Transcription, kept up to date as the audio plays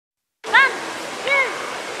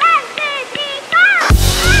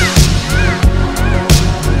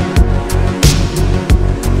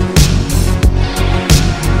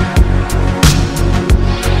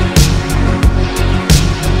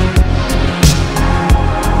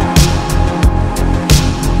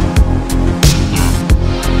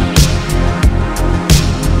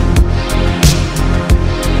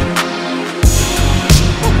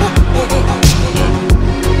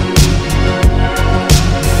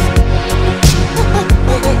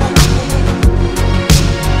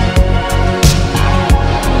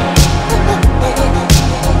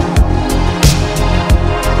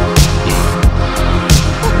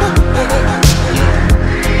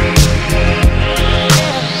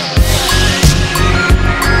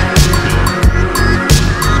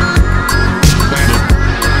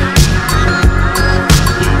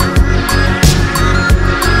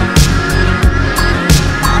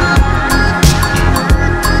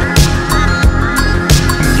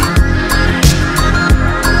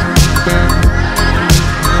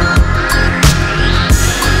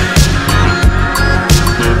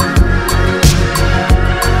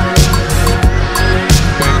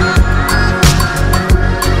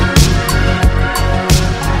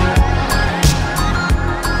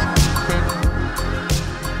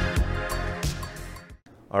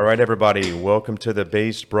right, everybody, welcome to the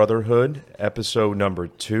Based Brotherhood, episode number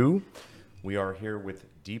 2. We are here with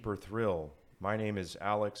DeeperThrill. My name is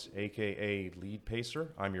Alex, a.k.a. Lead Pacer.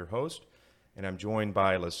 I'm your host, and I'm joined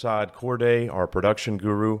by Lasad Corday, our production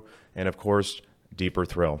guru, and, of course,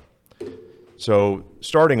 DeeperThrill. So,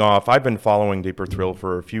 starting off, I've been following DeeperThrill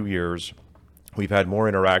for a few years. We've had more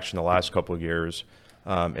interaction the last couple of years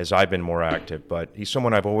as I've been more active, but he's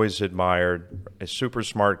someone I've always admired, a super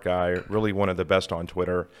smart guy, really one of the best on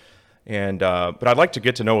Twitter. And but I'd like to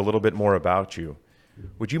get to know a little bit more about you.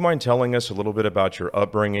 Would you mind telling us a little bit about your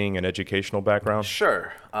upbringing and educational background?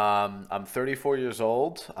 Sure. I'm 34 years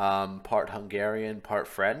old, part Hungarian, part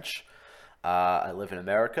French. I live in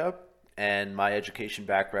America, and my education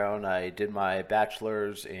background, I did my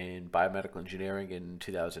bachelor's in biomedical engineering in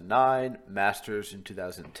 2009, master's in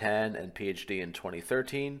 2010, and PhD in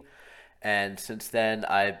 2013. And since then,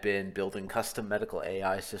 I've been building custom medical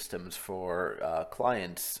AI systems for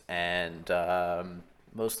clients and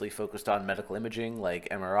mostly focused on medical imaging like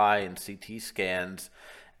MRI and CT scans.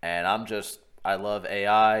 And I love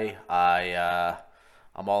AI.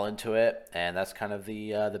 I'm all into it, and that's kind of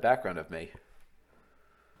the background of me.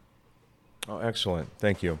 Oh, excellent.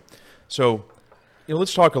 Thank you. So,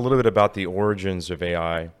 let's talk a little bit about the origins of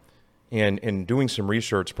AI. And in doing some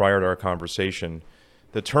research prior to our conversation,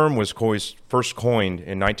 the term was first coined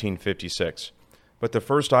in 1956. But the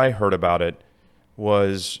first I heard about it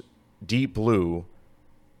was Deep Blue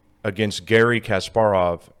against Garry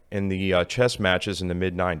Kasparov in the chess matches in the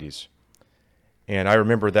mid-90s. And I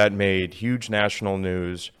remember that made huge national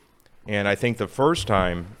news. And I think the first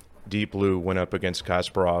time Deep Blue went up against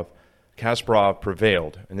Kasparov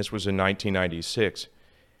prevailed, and this was in 1996.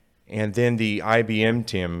 And then the IBM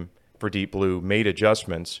team for Deep Blue made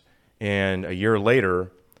adjustments, and a year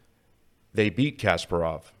later, they beat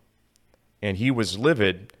Kasparov. And he was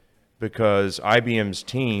livid because IBM's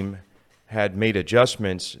team had made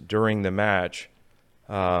adjustments during the match,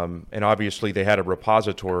 and obviously they had a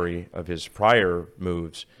repository of his prior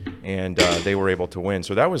moves, and they were able to win.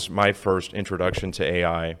 So that was my first introduction to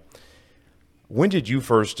AI. When did you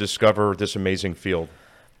first discover this amazing field?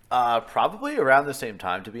 Probably around the same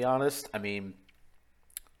time, to be honest. I mean,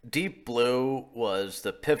 Deep Blue was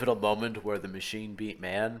the pivotal moment where the machine beat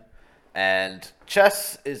man. And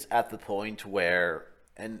chess is at the point where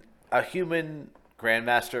a human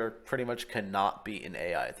grandmaster pretty much cannot beat an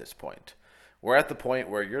AI at this point. We're at the point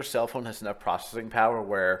where your cell phone has enough processing power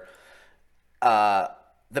where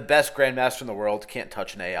the best grandmaster in the world can't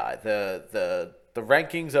touch an AI. The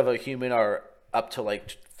rankings of a human are up to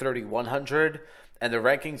like 3,100, and the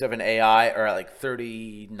rankings of an AI are at like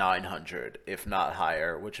 3,900, if not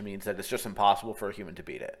higher, which means that it's just impossible for a human to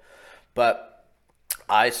beat it. But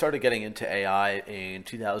I started getting into AI in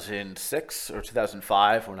 2006 or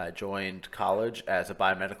 2005 when I joined college as a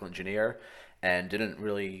biomedical engineer and didn't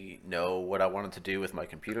really know what I wanted to do with my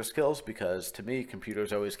computer skills because to me,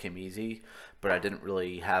 computers always came easy, but I didn't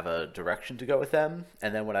really have a direction to go with them.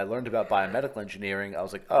 And then when I learned about biomedical engineering, I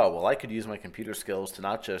was like, oh, well, I could use my computer skills to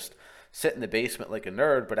not just sit in the basement like a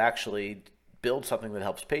nerd, but actually build something that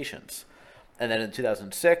helps patients. And then in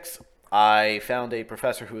 2006, I found a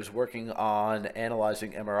professor who was working on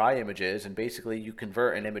analyzing MRI images, and basically you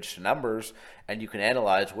convert an image to numbers and you can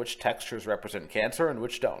analyze which textures represent cancer and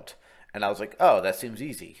which don't. And I was like, oh, that seems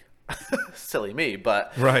easy. Silly me.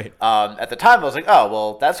 But right. At the time, I was like, oh,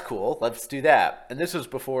 well, that's cool. Let's do that. And this was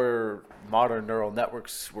before modern neural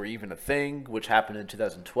networks were even a thing, which happened in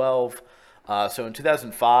 2012. So in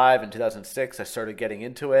 2005 and 2006, I started getting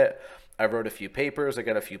into it. I wrote a few papers. I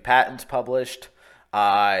got a few patents published.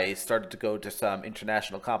 I started to go to some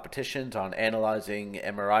international competitions on analyzing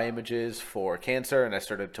MRI images for cancer, and I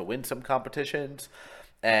started to win some competitions.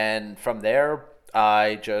 And from there,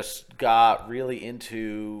 I just got really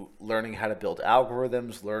into learning how to build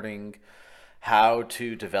algorithms, learning how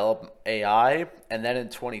to develop AI. And then in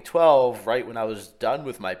 2012, right when I was done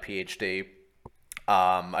with my PhD,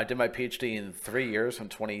 I did my PhD in 3 years, from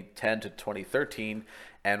 2010 to 2013.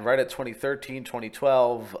 And right at 2013,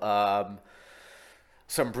 2012,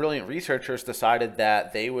 some brilliant researchers decided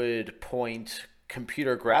that they would point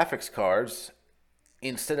computer graphics cards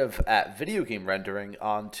instead of at video game rendering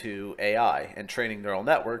onto AI and training neural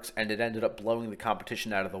networks, and it ended up blowing the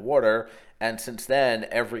competition out of the water. And since then,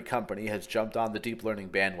 every company has jumped on the deep learning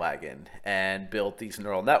bandwagon and built these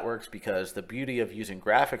neural networks, because the beauty of using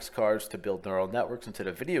graphics cards to build neural networks instead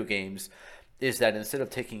of video games is that instead of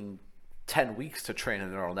taking 10 weeks to train a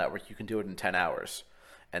neural network, you can do it in 10 hours.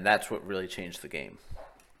 And that's what really changed the game.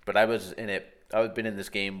 But I've been in this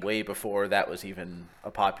game way before that was even a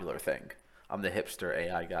popular thing. I'm the hipster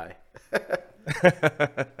AI guy.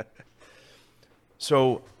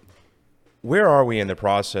 So where are we in the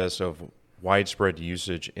process of widespread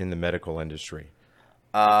usage in the medical industry?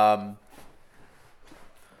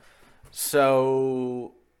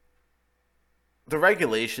 So the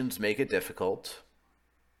regulations make it difficult.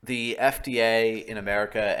 The FDA in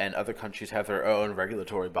America and other countries have their own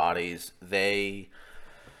regulatory bodies. They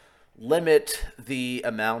limit the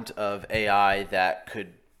amount of AI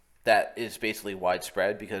that is basically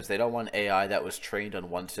widespread, because they don't want AI that was trained on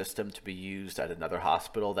one system to be used at another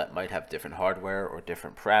hospital that might have different hardware or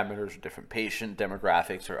different parameters or different patient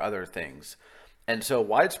demographics or other things. And so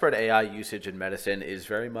widespread AI usage in medicine is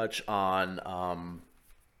very much on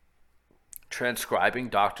transcribing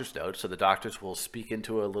doctors' notes. So the doctors will speak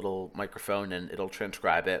into a little microphone and it'll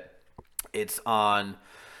transcribe it. It's on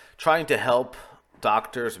trying to help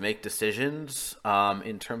doctors make decisions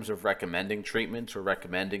in terms of recommending treatments or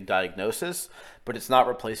recommending diagnosis, but it's not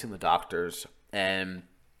replacing the doctors. And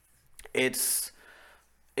it's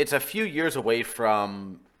a few years away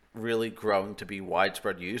from really growing to be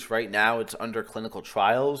widespread use. Right now it's under clinical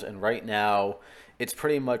trials, and right now it's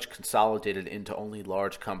pretty much consolidated into only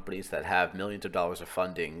large companies that have millions of dollars of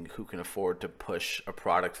funding who can afford to push a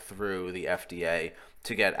product through the FDA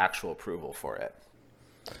to get actual approval for it.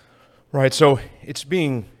 Right. So it's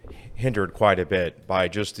being hindered quite a bit by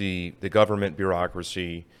just the government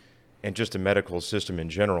bureaucracy and just the medical system in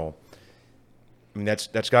general. I mean,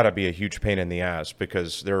 that's got to be a huge pain in the ass,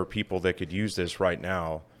 because there are people that could use this right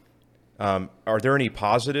now. Are there any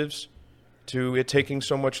positives to it taking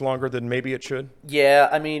so much longer than maybe it should? Yeah,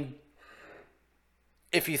 I mean,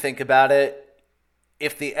 if you think about it,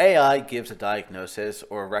 if the AI gives a diagnosis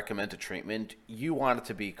or recommends a treatment, you want it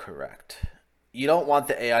to be correct. You don't want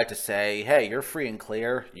the AI to say, hey, you're free and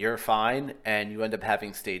clear, you're fine, and you end up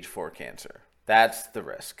having stage 4 cancer. That's the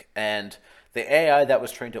risk. And the AI that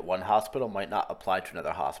was trained at one hospital might not apply to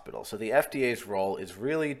another hospital. So the FDA's role is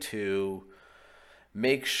really to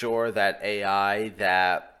make sure that AI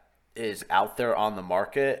that is out there on the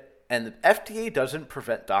market, and the FDA doesn't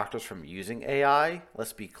prevent doctors from using AI.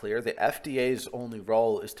 Let's be clear. The FDA's only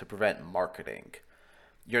role is to prevent marketing.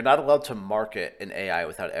 You're not allowed to market an AI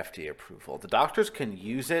without FDA approval. The doctors can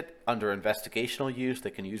use it under investigational use.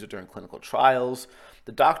 They can use it during clinical trials.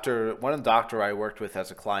 One doctor I worked with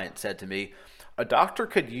as a client said to me, a doctor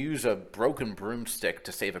could use a broken broomstick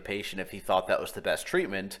to save a patient if he thought that was the best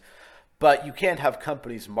treatment, but you can't have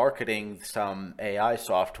companies marketing some AI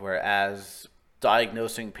software as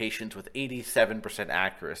diagnosing patients with 87%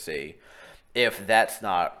 accuracy if that's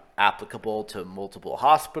not applicable to multiple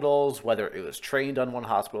hospitals, whether it was trained on one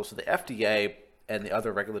hospital. So the FDA and the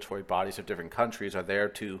other regulatory bodies of different countries are there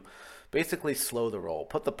to basically slow the roll,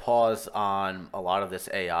 put the pause on a lot of this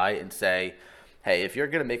AI and say, hey, if you're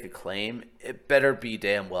going to make a claim, it better be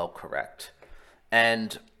damn well correct.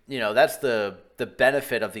 And, that's the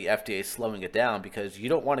benefit of the FDA slowing it down, because you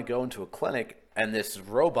don't want to go into a clinic and this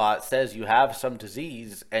robot says you have some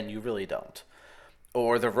disease and you really don't.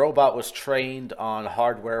 Or the robot was trained on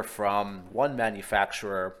hardware from one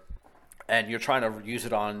manufacturer and you're trying to use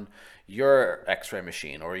it on your x-ray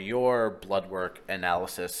machine or your blood work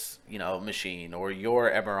analysis, machine, or your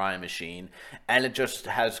MRI machine, and it just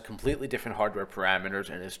has completely different hardware parameters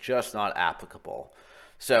and is just not applicable.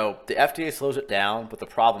 So the FDA slows it down, but the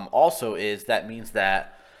problem also is that means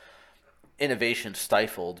that innovation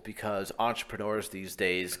stifled, because entrepreneurs these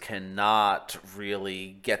days cannot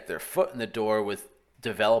really get their foot in the door with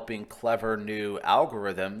developing clever new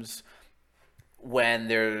algorithms when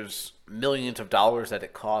there's millions of dollars that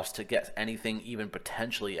it costs to get anything even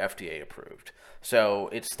potentially FDA approved. So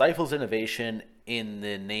it stifles innovation in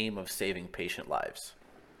the name of saving patient lives.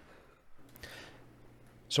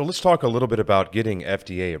 So let's talk a little bit about getting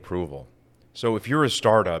FDA approval. So if you're a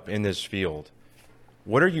startup in this field,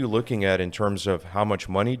 what are you looking at in terms of how much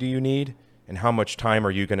money do you need and how much time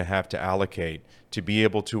are you going to have to allocate to be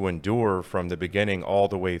able to endure from the beginning all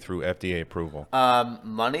the way through FDA approval?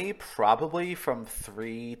 Money, probably from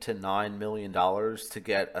 $3 to $9 million to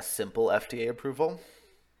get a simple FDA approval.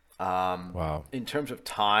 Wow. In terms of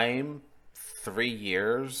time, 3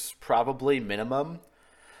 years, probably minimum.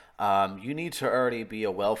 You need to already be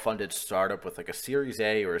a well-funded startup with like a Series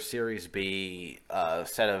A or a Series B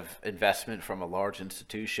set of investment from a large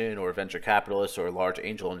institution or a venture capitalist or a large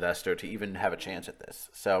angel investor to even have a chance at this.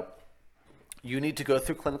 So you need to go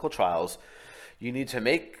through clinical trials. You need to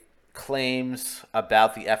make claims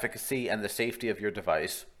about the efficacy and the safety of your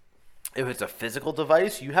device. If it's a physical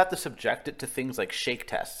device, you have to subject it to things like shake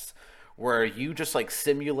tests, where you just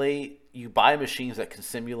you buy machines that can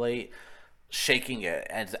simulate shaking it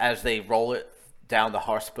as they roll it down the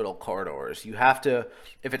hospital corridors. You have to,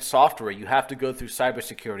 if it's software, you have to go through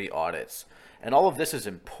cybersecurity audits. And all of this is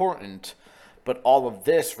important But all of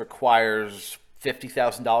this requires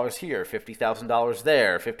 $50,000 here, $50,000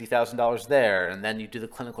 there, $50,000 there, and then you do the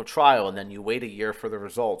clinical trial, and then you wait a year for the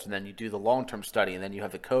results, and then you do the long-term study, and then you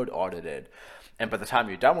have the code audited. And by the time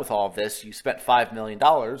you're done with all of this, you spent $5 million,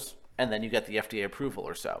 and then you get the FDA approval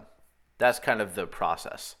or so. That's kind of the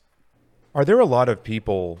process. Are there a lot of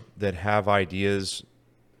people that have ideas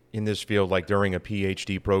in this field, like during a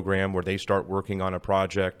PhD program where they start working on a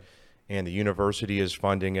project and the university is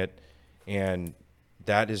funding it, and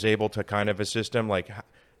that is able to kind of assist them? Like,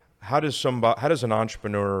 how does an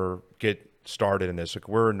entrepreneur get started in this? Like,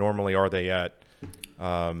 where normally are they at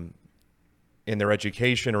in their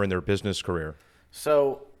education or in their business career?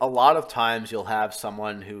 So a lot of times you'll have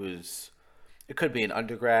someone it could be an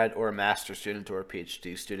undergrad or a master's student or a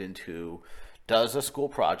PhD student who does a school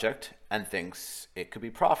project and thinks it could be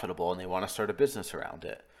profitable and they want to start a business around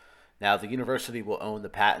it. Now, the university will own the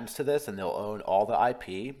patents to this and they'll own all the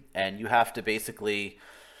IP, and you have to basically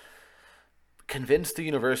convince the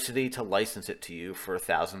university to license it to you for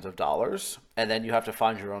thousands of dollars, and then you have to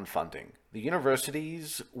find your own funding. The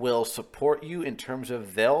universities will support you in terms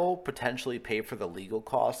of they'll potentially pay for the legal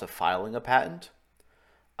cost of filing a patent,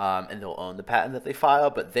 and they'll own the patent that they file,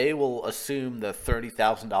 but they will assume the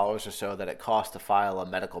 $30,000 or so that it costs to file a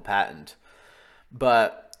medical patent.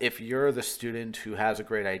 But if you're the student who has a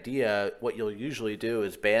great idea, what you'll usually do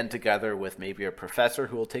is band together with maybe a professor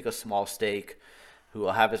who will take a small stake, who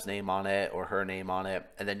will have his name on it or her name on it,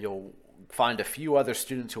 and then you'll find a few other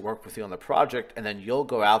students who work with you on the project, and then you'll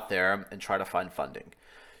go out there and try to find funding.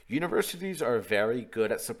 Universities are very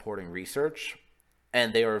good at supporting research,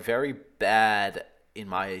 and they are very bad, in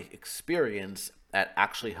my experience, at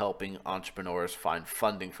actually helping entrepreneurs find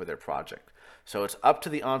funding for their project. So it's up to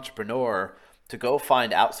the entrepreneur to go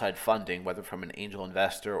find outside funding, whether from an angel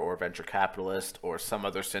investor or venture capitalist or some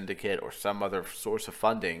other syndicate or some other source of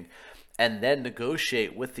funding, and then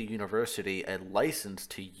negotiate with the university a license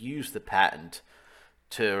to use the patent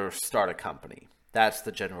to start a company. That's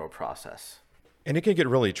the general process. And it can get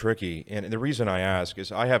really tricky. And the reason I ask is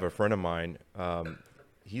I have a friend of mine,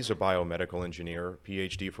 he's a biomedical engineer,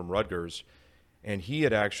 PhD from Rutgers, and he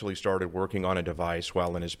had actually started working on a device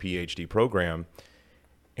while in his PhD program.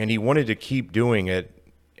 And he wanted to keep doing it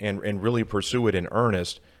and really pursue it in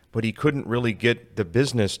earnest, but he couldn't really get the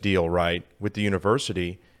business deal right with the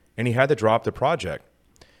university, and he had to drop the project.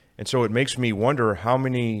 And so it makes me wonder how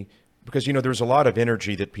many, because, there's a lot of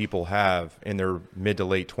energy that people have in their mid to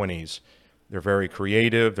late 20s. They're very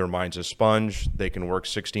creative, their mind's a sponge, they can work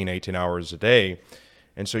 16, 18 hours a day.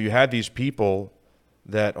 And so you have these people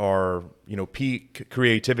that are, peak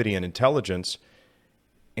creativity and intelligence,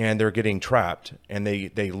 and they're getting trapped, and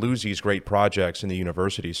they lose these great projects in the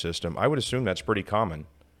university system. I would assume that's pretty common.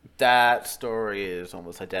 That story is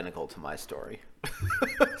almost identical to my story.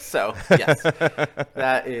 So, yes,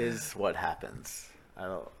 that is what happens.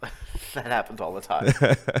 That happens all the time.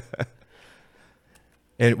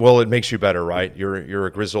 And well, it makes you better, right? You're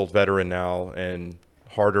a grizzled veteran now and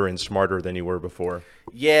harder and smarter than you were before.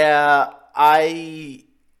 Yeah,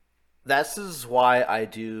 this is why I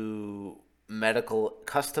do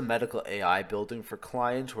custom medical AI building for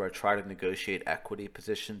clients, where I try to negotiate equity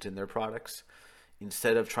positions in their products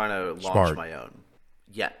instead of trying to launch my own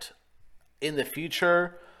yet. In the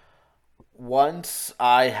future, once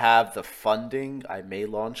I have the funding, I may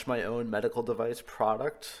launch my own medical device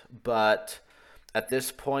product, but at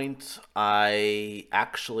this point, I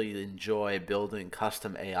actually enjoy building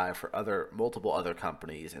custom AI for multiple other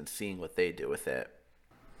companies and seeing what they do with it.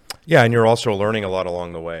 Yeah, and you're also learning a lot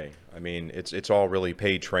along the way. I mean, it's all really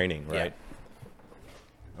paid training, right?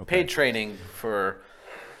 Yeah. Okay. Paid training for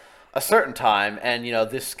a certain time, and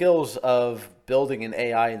the skills of building an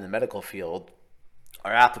AI in the medical field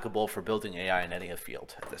are applicable for building AI in any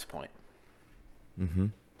field at this point. Mm-hmm.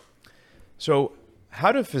 So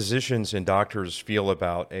how do physicians and doctors feel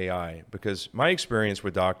about AI? Because my experience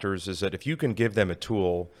with doctors is that if you can give them a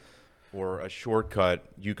tool or a shortcut,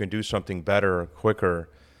 you can do something better, quicker,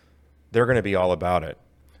 they're going to be all about it.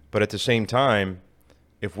 But at the same time,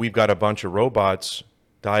 if we've got a bunch of robots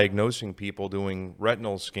diagnosing people, doing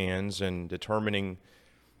retinal scans and determining,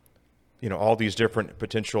 all these different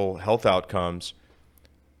potential health outcomes,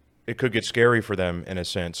 it could get scary for them in a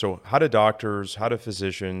sense. So how do doctors, how do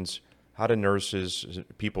physicians, how do nurses,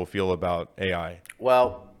 people feel about AI?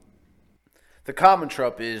 Well, the common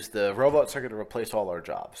trope is the robots are going to replace all our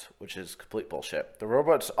jobs, which is complete bullshit. The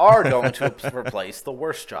robots are going to replace the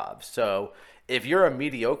worst jobs. So if you're a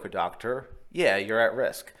mediocre doctor, yeah, you're at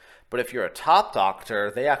risk. But if you're a top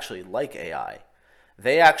doctor, they actually like AI.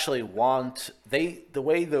 They actually the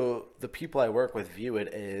way the people I work with view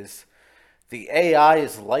it is The AI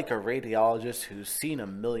is like a radiologist who's seen a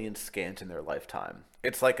million scans in their lifetime.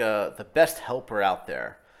 It's like the best helper out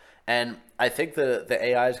there. And I think the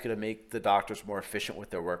AI is going to make the doctors more efficient with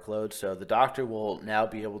their workload. So the doctor will now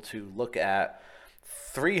be able to look at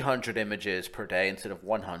 300 images per day instead of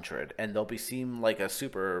 100, and they'll be seem like a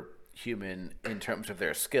superhuman in terms of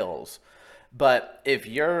their skills. But if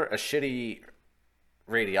you're a shitty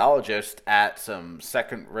radiologist at some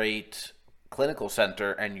second-rate clinical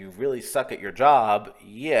center and you really suck at your job,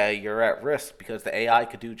 yeah, you're at risk because the AI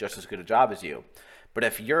could do just as good a job as you. But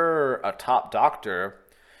if you're a top doctor,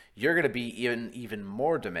 you're going to be even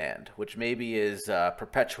more demand, which maybe is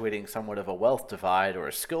perpetuating somewhat of a wealth divide or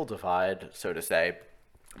a skill divide, so to say.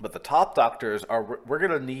 But the top doctors we're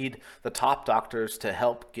going to need the top doctors to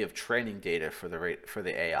help give training data for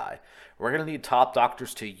the AI. We're going to need top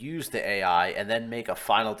doctors to use the AI and then make a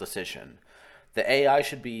final decision. The AI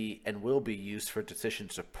should be and will be used for decision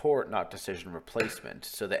support, not decision replacement.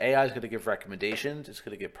 So the AI is going to give recommendations, it's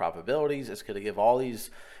going to give probabilities, it's going to give all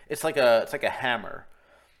these. It's like a hammer.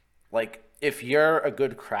 Like, if you're a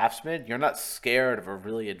good craftsman, you're not scared of a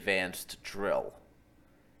really advanced drill.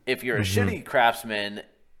 If you're a shitty craftsman,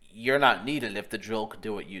 you're not needed if the drill could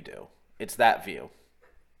do what you do. It's that view.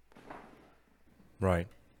 Right.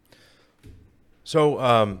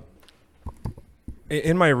 So,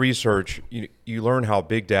 in my research, you learn how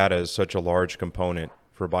big data is such a large component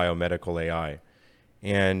for biomedical AI,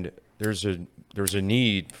 and there's a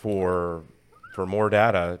need for more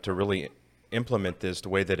data to really implement this the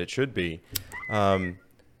way that it should be. Are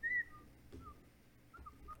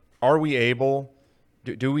we able?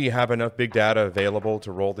 Do we have enough big data available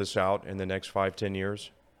to roll this out in the next 5-10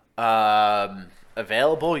 years?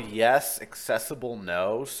 Available, yes. Accessible,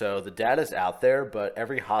 no. So the data's out there, but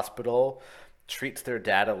every hospital treats their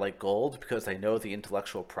data like gold because they know the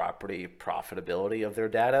intellectual property profitability of their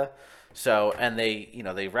data. So, and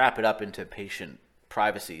they wrap it up into patient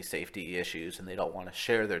privacy, safety issues, and they don't want to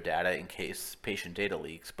share their data in case patient data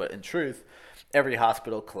leaks. But in truth, every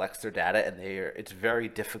hospital collects their data, and it's very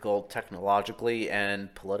difficult technologically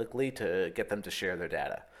and politically to get them to share their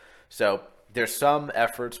data. So there's some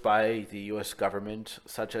efforts by the U.S. government,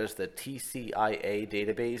 such as the TCIA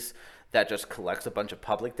database, that just collects a bunch of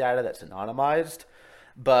public data that's anonymized.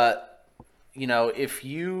 But if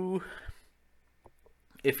you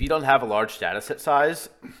don't have a large data set size,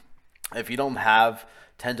 if you don't have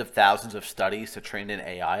tens of thousands of studies to train an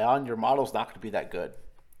AI on, your model's not going to be that good,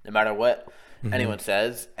 no matter what anyone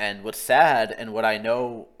says. And what's sad, and what I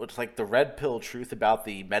know, what's like the red pill truth about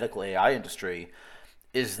the medical AI industry,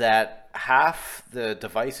 is that half the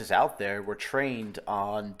devices out there were trained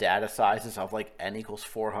on data sizes of like n equals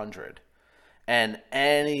 400. And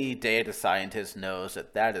any data scientist knows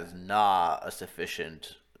that that is not a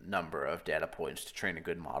sufficient number of data points to train a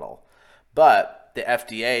good model. But the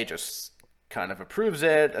FDA just kind of approves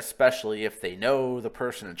it, especially if they know the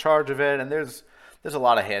person in charge of it. And there's a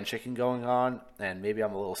lot of handshaking going on, and maybe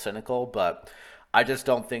I'm a little cynical, but I just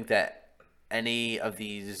don't think that any of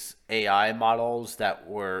these AI models that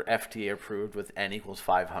were FDA approved with n equals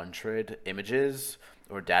 500 images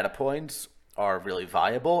or data points are really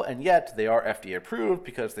viable, and yet they are FDA approved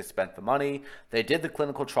because they spent the money, they did the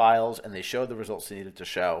clinical trials, and they showed the results they needed to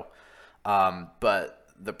show. But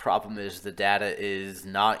the problem is the data is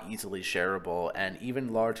not easily shareable, and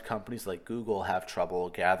even large companies like Google have trouble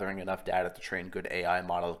gathering enough data to train good AI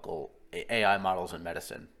models in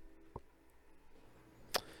medicine.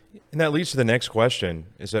 And that leads to the next question,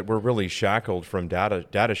 is that we're really shackled from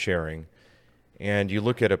data sharing. And you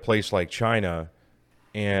look at a place like China,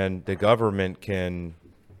 and the government can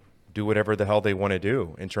do whatever the hell they want to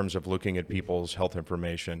do in terms of looking at people's health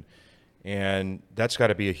information. And that's got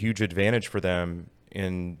to be a huge advantage for them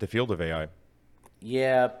in the field of AI.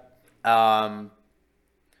 Yeah.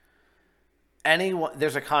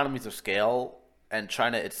 There's economies of scale, and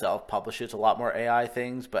China itself publishes a lot more AI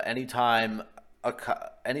things, but anytime a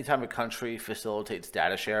country facilitates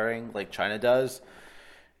data sharing like China does,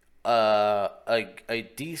 a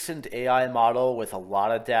decent AI model with a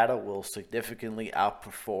lot of data will significantly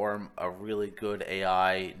outperform a really good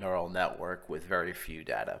AI neural network with very few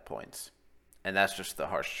data points. And that's just the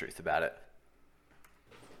harsh truth about it.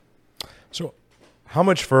 So how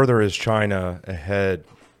much further is China ahead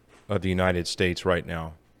of the United States right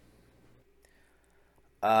now?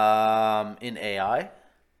 In AI?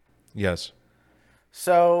 Yes.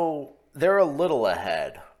 So they're a little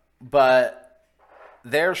ahead, but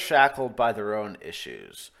they're shackled by their own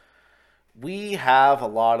issues. We have a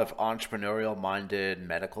lot of entrepreneurial-minded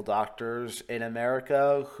medical doctors in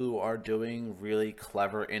America who are doing really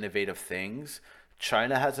clever, innovative things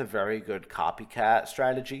China has a very good copycat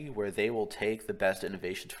strategy where they will take the best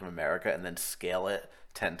innovations from America and then scale it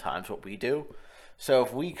 10 times what we do. So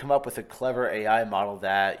if we come up with a clever AI model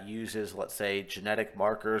that uses, let's say, genetic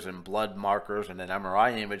markers and blood markers and an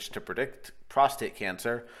MRI image to predict prostate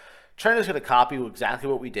cancer, China's going to copy exactly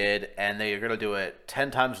what we did, and they're going to do it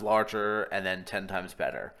 10 times larger and then 10 times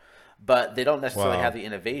better. But they don't necessarily have the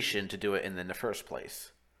innovation to do it in the first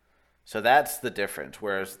place. So that's the difference.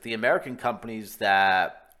 Whereas the American companies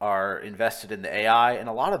that are invested in the AI, and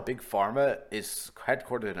a lot of big pharma is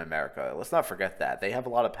headquartered in America. Let's not forget that. They have a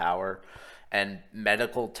lot of power. And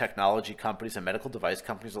medical technology companies and medical device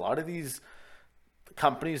companies, a lot of these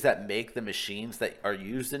companies that make the machines that are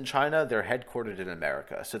used in China, they're headquartered in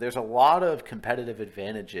America. So there's a lot of competitive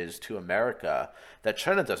advantages to America that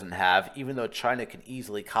China doesn't have, even though China can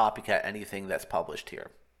easily copycat anything that's published here.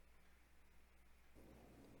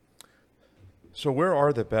 So where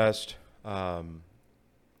are the best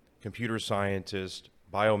computer scientists,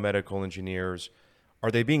 biomedical engineers? Are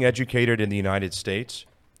they being educated in the United States?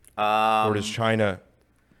 Or does China...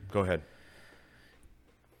 Go ahead.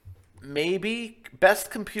 Maybe best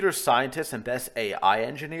computer scientists and best AI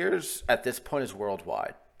engineers at this point is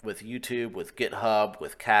worldwide. With YouTube, with GitHub,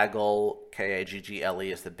 with Kaggle. Kaggle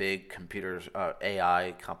is the big computer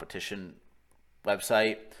AI competition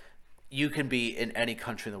website. You can be in any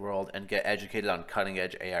country in the world and get educated on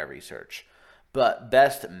cutting-edge AI research. But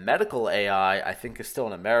best medical AI, I think, is still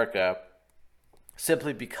in America,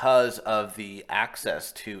 simply because of the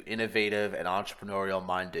access to innovative and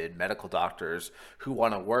entrepreneurial-minded medical doctors who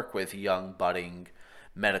want to work with young, budding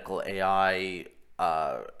medical AI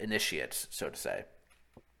initiates, so to say.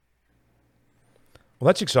 Well,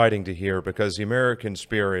 that's exciting to hear, because the American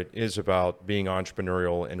spirit is about being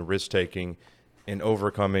entrepreneurial and risk-taking and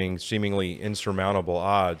overcoming seemingly insurmountable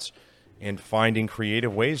odds and finding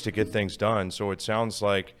creative ways to get things done. So it sounds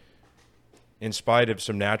like, in spite of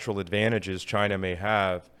some natural advantages China may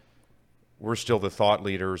have, we're still the thought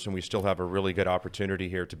leaders, and we still have a really good opportunity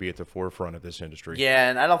here to be at the forefront of this industry. Yeah,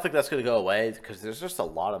 and I don't think that's going to go away, because there's just a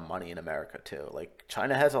lot of money in America too. Like,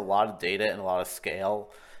 China has a lot of data and a lot of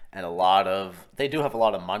scale and they do have a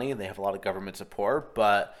lot of money, and they have a lot of government support,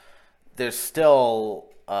 but there's still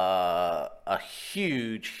a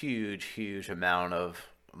huge amount of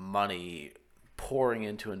money pouring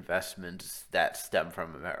into investments that stem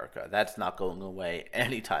from America. That's not going away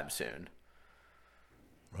anytime soon.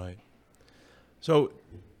 Right. So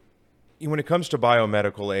when it comes to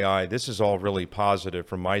biomedical AI, this is all really positive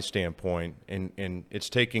from my standpoint, and it's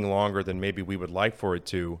taking longer than maybe we would like for it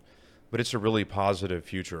to, but it's a really positive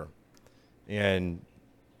future. And,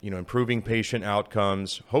 improving patient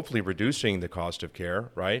outcomes, hopefully reducing the cost of care,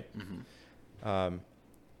 right? Mm-hmm.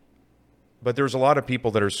 But there's a lot of people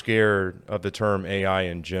that are scared of the term AI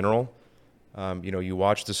in general. You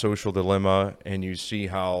watch The Social Dilemma and you see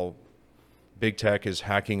how big tech is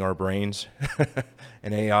hacking our brains,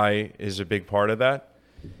 and AI is a big part of that.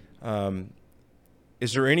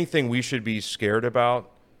 Is there anything we should be scared about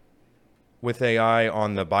with AI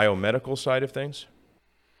on the biomedical side of things?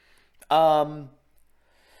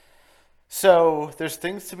 So there's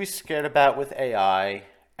things to be scared about with AI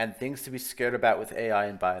and things to be scared about with AI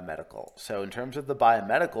and biomedical. So in terms of the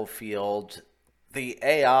biomedical field, the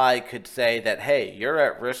AI could say that, hey, you're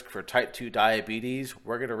at risk for type 2 diabetes,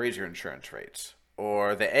 we're going to raise your insurance rates.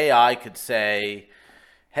 Or the AI could say,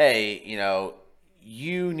 hey,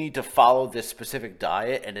 you need to follow this specific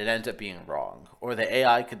diet, and it ends up being wrong. Or the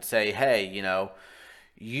AI could say, hey,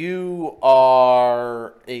 you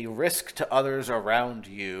are a risk to others around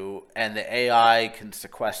you, and the AI can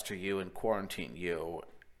sequester you and quarantine you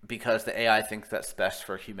because the AI thinks that's best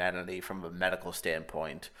for humanity from a medical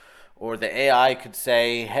standpoint. Or the AI could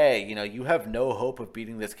say, hey, you have no hope of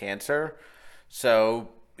beating this cancer, so,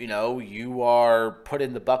 you are put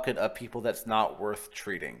in the bucket of people that's not worth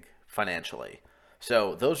treating financially.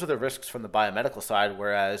 So those are the risks from the biomedical side,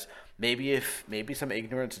 whereas maybe some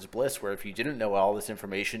ignorance is bliss, where if you didn't know all this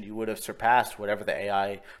information, you would have surpassed whatever the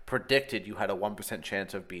AI predicted you had a 1%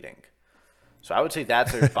 chance of beating. So I would say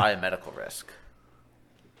that's a biomedical risk.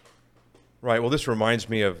 Right. Well, this reminds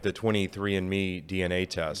me of the 23andMe DNA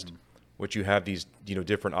test, which you have these,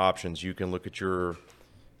 different options. You can look at your,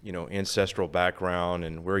 ancestral background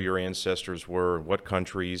and where your ancestors were, what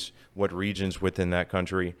countries, what regions within that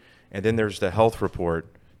country. And then there's the health report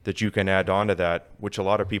that you can add on to that, which a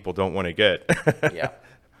lot of people don't want to get. Yeah,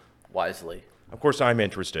 wisely. Of course, I'm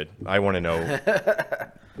interested. I want to know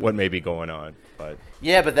what may be going on. But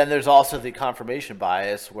yeah, but then there's also the confirmation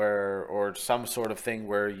bias, or some sort of thing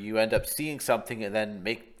where you end up seeing something and then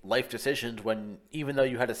make life decisions when, even though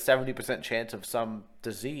you had a 70% chance of some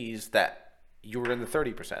disease that you were in the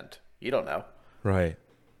 30%. You don't know. Right.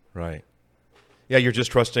 Right. Yeah, you're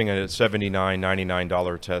just trusting a $79,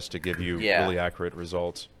 $99 test to give you really accurate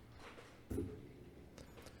results.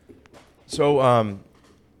 So,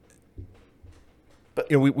 but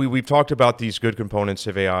we've talked about these good components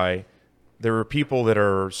of AI. There are people that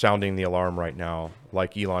are sounding the alarm right now,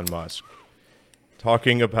 like Elon Musk,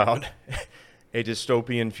 talking about a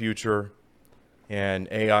dystopian future, and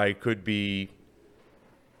AI could be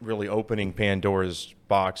really opening Pandora's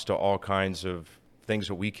box to all kinds of things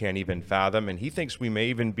that we can't even fathom. And he thinks we may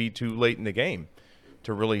even be too late in the game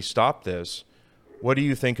to really stop this. What do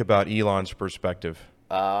you think about Elon's perspective?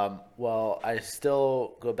 Well, I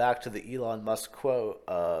still go back to the Elon Musk quote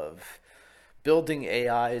of building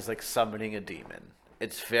AI is like summoning a demon.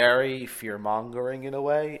 It's very fear-mongering in a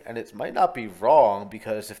way, and it might not be wrong,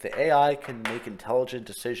 because if the AI can make intelligent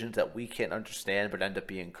decisions that we can't understand but end up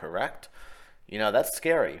being correct, that's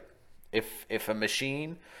scary. If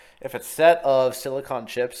a set of silicon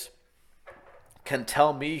chips can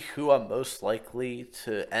tell me who I'm most likely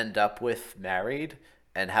to end up with married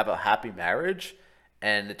and have a happy marriage,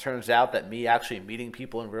 and it turns out that me actually meeting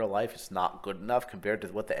people in real life is not good enough compared to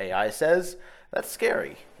what the AI says, that's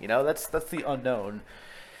scary. That's the unknown.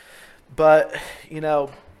 But,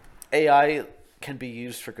 AI can be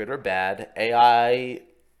used for good or bad. AI,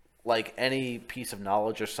 like any piece of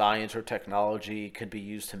knowledge or science or technology, can be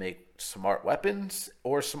used to make smart weapons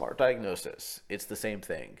or smart diagnosis. It's the same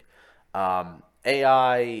thing.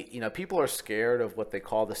 AI, people are scared of what they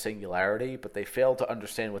call the singularity, but they fail to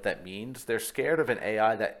understand what that means. They're scared of an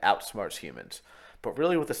AI that outsmarts humans. But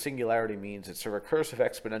really what the singularity means, it's a recursive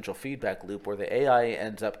exponential feedback loop where the AI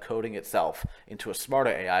ends up coding itself into a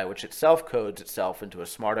smarter AI, which itself codes itself into a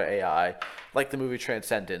smarter AI, like the movie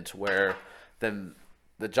Transcendence, where the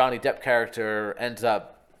Johnny Depp character ends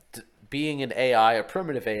up being an AI, a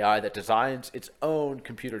primitive AI that designs its own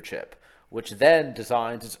computer chip, which then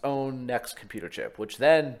designs its own next computer chip, which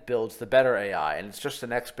then builds the better AI. And it's just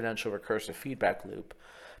an exponential recursive feedback loop.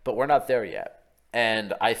 But we're not there yet.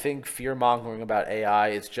 And I think fear-mongering about AI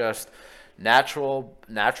is just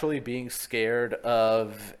naturally being scared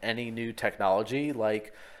of any new technology.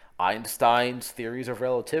 Like Einstein's theories of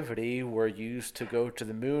relativity were used to go to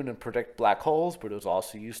the moon and predict black holes, but it was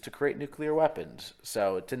also used to create nuclear weapons.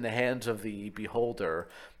 So it's in the hands of the beholder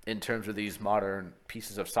in terms of these modern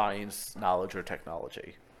pieces of science, knowledge, or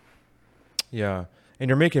technology. Yeah. And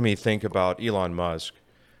you're making me think about Elon Musk,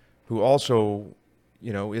 who also,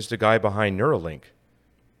 is the guy behind Neuralink.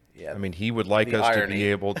 Yeah. I mean, he would like us to be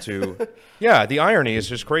able to... Yeah, the irony is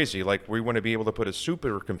just crazy. Like, we want to be able to put a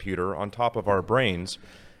supercomputer on top of our brains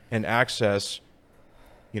and access,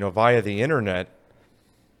 via the internet,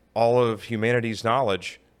 all of humanity's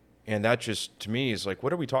knowledge. And that just, to me, is like,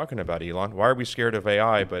 what are we talking about, Elon? Why are we scared of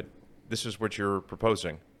AI, but this is what you're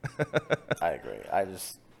proposing? I agree.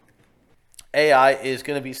 AI is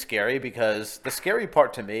going to be scary, because the scary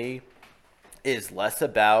part to me is less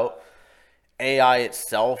about AI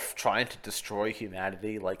itself trying to destroy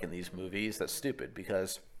humanity like in these movies. That's stupid,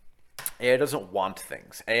 because AI doesn't want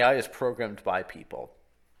things. AI is programmed by people.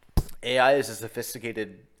 AI is a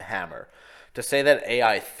sophisticated hammer. To say that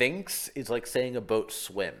AI thinks is like saying a boat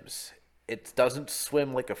swims. It doesn't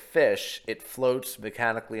swim like a fish. It floats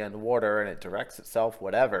mechanically on water and it directs itself,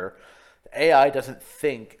 whatever. AI doesn't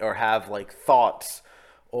think or have like thoughts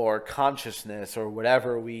or consciousness or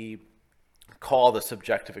whatever we call the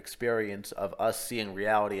subjective experience of us seeing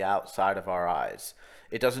reality outside of our eyes.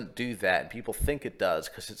 It doesn't do that, and people think it does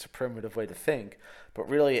because it's a primitive way to think. But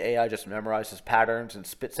really, AI just memorizes patterns and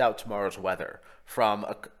spits out tomorrow's weather from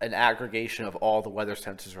an aggregation of all the weather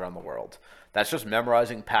sensors around the world. That's just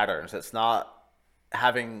memorizing patterns. That's not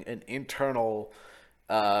having an internal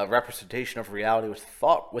representation of reality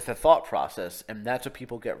with a thought process, and that's what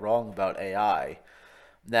people get wrong about AI.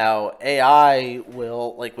 Now, AI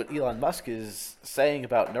will, like what Elon Musk is saying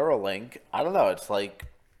about Neuralink, I don't know, it's like,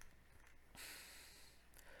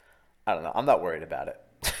 I don't know, I'm not worried about it.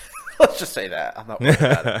 Let's just say that. I'm not worried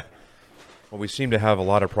about it. Well, we seem to have a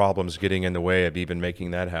lot of problems getting in the way of even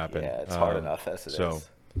making that happen. Yeah, it's hard enough as it is.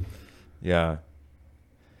 Yeah.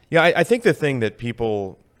 Yeah, I think the thing that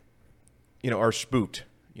people, are spooked.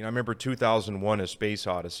 I remember 2001, A Space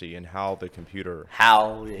Odyssey, and HAL the computer.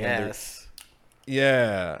 HAL, yes.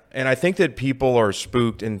 Yeah, and I think that people are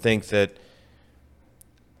spooked and think that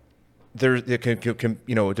there's a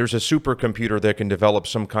supercomputer that can develop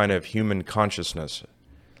some kind of human consciousness.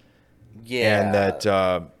 Yeah. And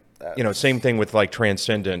that, same thing with like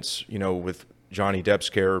Transcendence, with Johnny Depp's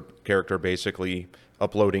character basically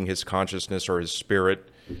uploading his consciousness or his spirit,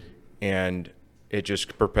 and it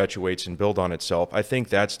just perpetuates and builds on itself. I think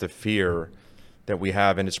that's the fear that we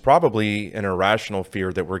have, and it's probably an irrational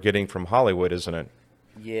fear that we're getting from Hollywood, isn't it?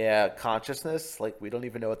 Yeah, consciousness, like we don't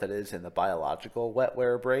even know what that is in the biological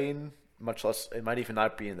wetware brain, much less it might even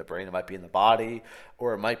not be in the brain, it might be in the body,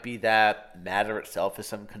 or it might be that matter itself is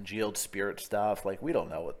some congealed spirit stuff. Like we don't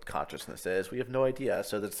know what consciousness is. We have no idea.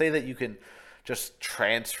 So to say that you can just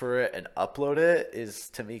transfer it and upload it is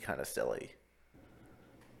to me kind of silly.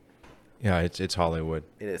 Yeah, it's Hollywood.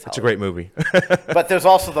 It is. It's a great movie. But there's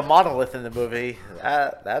also the monolith in the movie.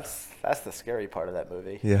 That's the scary part of that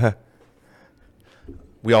movie. Yeah.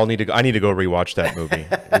 We all need to. I need to go rewatch that movie.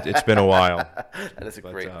 It's been a while. That is a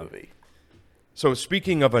great movie. So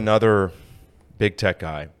speaking of another big tech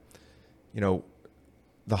guy, the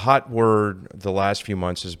hot word the last few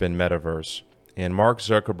months has been metaverse. And Mark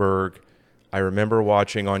Zuckerberg, I remember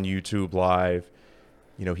watching on YouTube Live,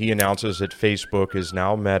 he announces that Facebook is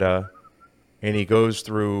now Meta, and he goes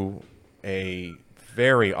through a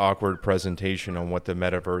very awkward presentation on what the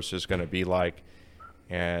metaverse is going to be like,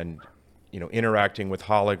 and interacting with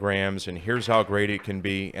holograms, and here's how great it can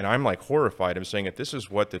be. And I'm like horrified. I'm saying, if this is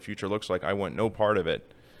what the future looks like, I want no part of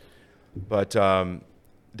it. But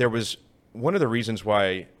there was one of the reasons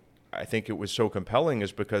why I think it was so compelling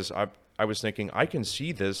is because I was thinking, I can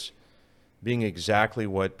see this being exactly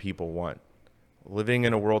what people want. Living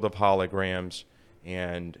in a world of holograms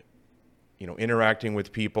and, interacting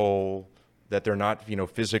with people that they're not,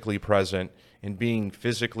 physically present, and being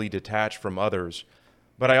physically detached from others.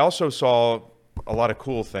 But I also saw a lot of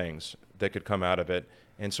cool things that could come out of it.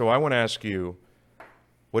 And so I want to ask you,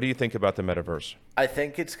 what do you think about the metaverse? I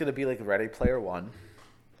think it's going to be like Ready Player One,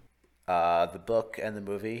 the book and the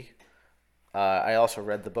movie. I also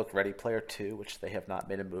read the book Ready Player 2, which they have not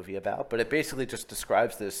made a movie about. But it basically just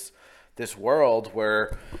describes this world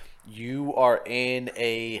where you are in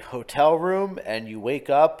a hotel room and you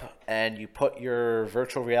wake up and you put your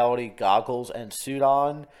virtual reality goggles and suit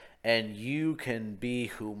on, and you can be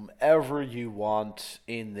whomever you want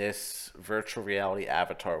in this virtual reality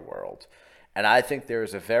avatar world. And I think there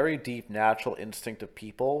is a very deep natural instinct of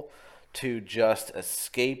people to just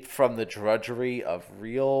escape from the drudgery of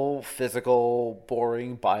real, physical,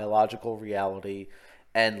 boring, biological reality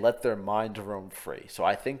and let their mind roam free. So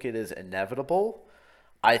I think it is inevitable.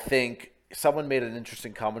 I think someone made an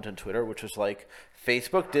interesting comment on Twitter, which was like,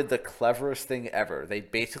 Facebook did the cleverest thing ever. They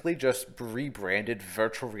basically just rebranded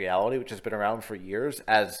virtual reality, which has been around for years,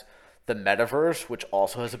 as the metaverse, which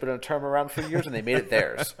also has been a term around for years, and they made it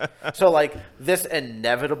theirs. So like this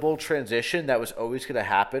inevitable transition that was always going to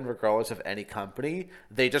happen regardless of any company,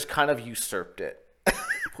 they just kind of usurped it,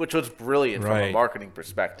 which was brilliant from a marketing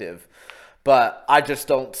perspective. But I just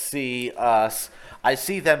don't see us. I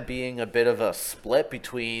see them being a bit of a split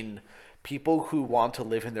between people who want to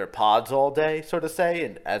live in their pods all day, so to say,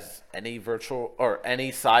 and as any virtual or any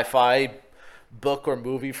sci-fi book or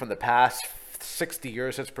movie from the past 60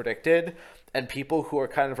 years has predicted, and people who are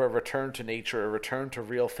kind of a return to nature, a return to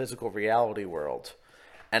real physical reality world.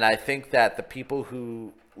 And I think that the people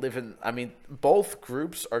who live in, both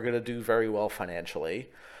groups are going to do very well financially.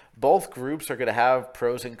 Both groups are going to have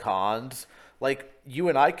pros and cons. Like you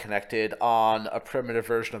and I connected on a primitive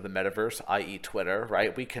version of the metaverse, i.e. Twitter,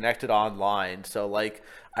 right? We connected online. So like,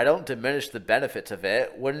 I don't diminish the benefits of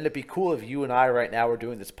it. Wouldn't it be cool if you and I right now were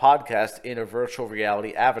doing this podcast in a virtual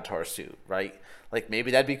reality avatar suit, right? Like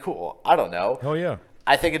maybe that'd be cool. I don't know. Oh yeah.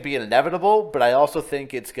 I think it'd be inevitable, but I also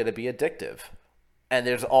think it's going to be addictive. And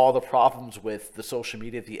there's all the problems with the social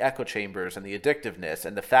media, the echo chambers and the addictiveness,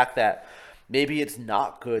 and the fact that maybe it's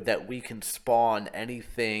not good that we can spawn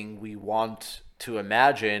anything we want to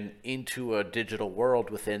imagine into a digital world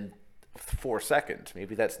within 4 seconds.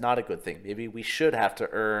 Maybe that's not a good thing. Maybe we should have to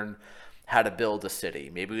earn how to build a city.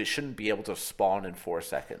 Maybe we shouldn't be able to spawn in 4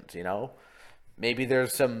 seconds, Maybe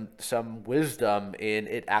there's some wisdom in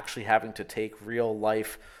it actually having to take real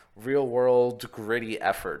life, real world, gritty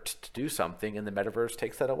effort to do something, and the metaverse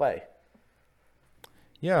takes that away.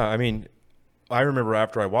 Yeah, I remember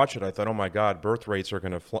after I watched it, I thought, oh my God, birth rates are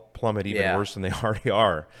going to plummet even worse than they already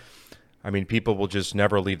are. People will just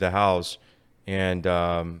never leave the house. And,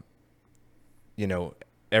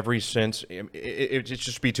 ever since, it'd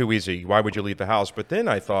just be too easy. Why would you leave the house? But then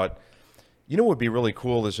I thought, what would be really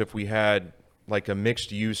cool is if we had like a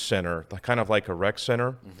mixed use center, kind of like a rec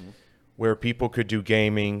center, where people could do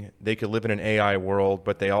gaming. They could live in an AI world,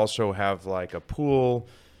 but they also have like a pool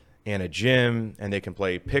and a gym, and they can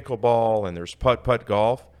play pickleball, and there's putt-putt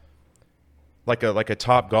golf, like a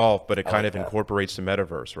Top Golf, but it kind of incorporates the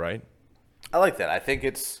metaverse, right? I like that. I think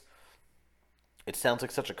it sounds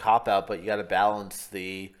like such a cop-out, but you got to balance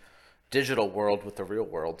the digital world with the real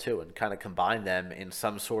world too, and kind of combine them in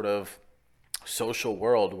some sort of social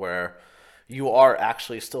world where you are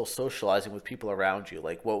actually still socializing with people around you.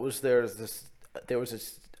 Like, there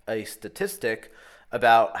was a statistic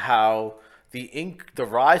about how the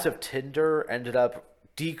rise of Tinder ended up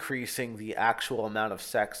decreasing the actual amount of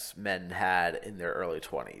sex men had in their early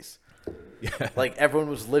 20s. Yeah. Like, everyone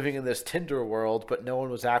was living in this Tinder world, but no one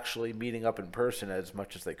was actually meeting up in person as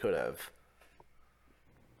much as they could have.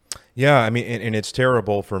 Yeah, I mean, and it's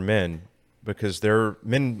terrible for men because they're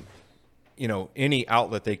men, any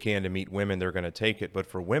outlet they can to meet women, they're going to take it. But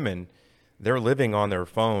for women, they're living on their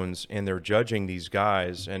phones and they're judging these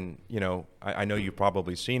guys. And, I know you've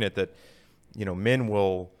probably seen it that, men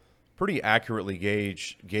will pretty accurately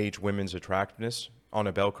gauge women's attractiveness on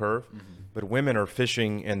a bell curve, but women are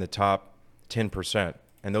fishing in the top 10%.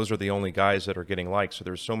 And those are the only guys that are getting likes. So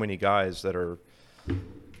there's so many guys that are,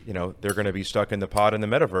 they're going to be stuck in the pod in the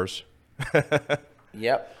metaverse.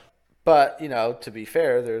 Yep. But, to be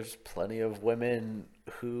fair, there's plenty of women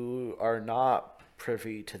who are not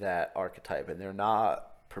privy to that archetype, and they're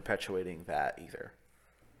not perpetuating that either.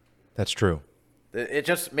 That's true. It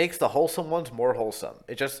just makes the wholesome ones more wholesome.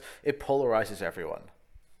 It polarizes everyone.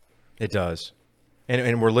 It does.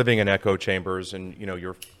 And we're living in echo chambers, and,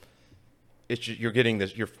 you're getting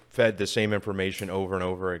this, you're fed the same information over and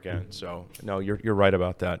over again. So, no, you're right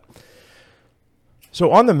about that.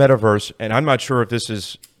 So on the metaverse, and I'm not sure if this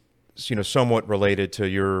is, somewhat related to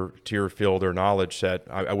your field or knowledge set.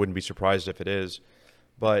 I wouldn't be surprised if it is,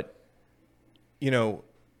 but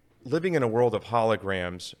living in a world of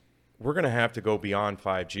holograms, we're going to have to go beyond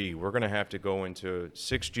 5G. We're going to have to go into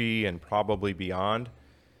 6G and probably beyond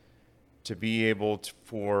to be able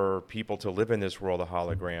for people to live in this world of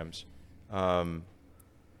holograms. How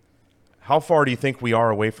far do you think we are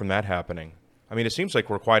away from that happening? I mean, it seems like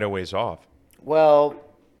we're quite a ways off. Well,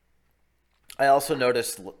 I also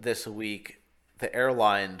noticed this week the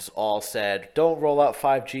airlines all said, don't roll out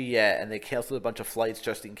 5G yet, and they canceled a bunch of flights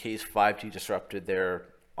just in case 5G disrupted their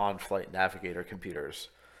on-flight navigator computers.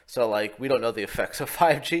 So, we don't know the effects of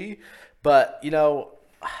 5G, but,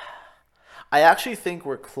 I actually think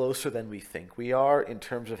we're closer than we think we are in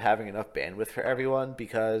terms of having enough bandwidth for everyone,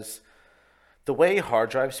 because the way hard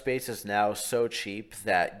drive space is now so cheap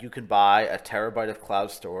that you can buy a terabyte of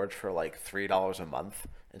cloud storage for $3 a month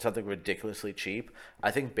and something ridiculously cheap.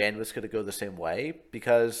 I think bandwidth's going to go the same way,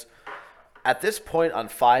 because at this point on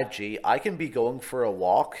 5G, I can be going for a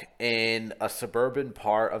walk in a suburban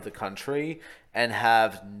part of the country and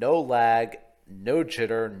have no lag, no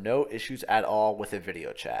jitter, no issues at all with a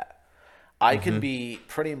video chat. I can be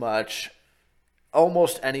pretty much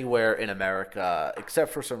almost anywhere in America,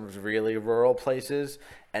 except for some really rural places,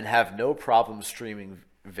 and have no problem streaming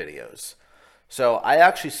videos. So I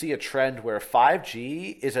actually see a trend where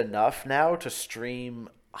 5G is enough now to stream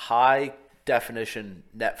high definition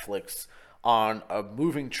Netflix on a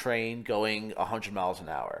moving train going 100 miles an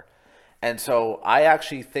hour. And so I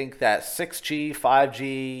actually think that 6G,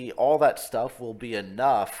 5G, all that stuff will be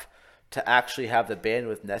enough to actually have the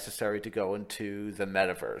bandwidth necessary to go into the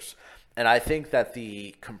metaverse. And I think that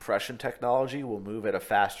the compression technology will move at a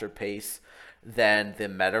faster pace than the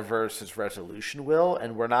metaverse's resolution will,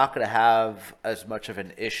 and we're not going to have as much of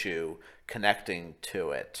an issue connecting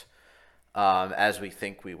to it as we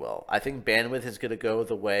think we will. I think bandwidth is going to go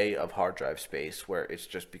the way of hard drive space, where it's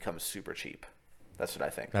just becomes super cheap. That's what I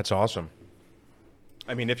think. That's awesome.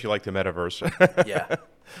 I mean, if you like the metaverse. Yeah.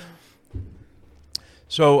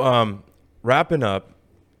 So wrapping up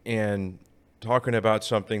and talking about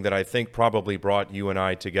something that I think probably brought you and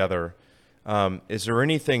I together, is there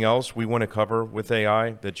anything else we want to cover with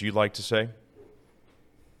AI that you'd like to say?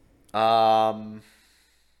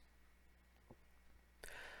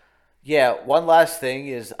 Yeah, one last thing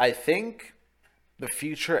is I think the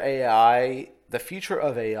future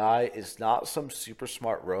of AI is not some super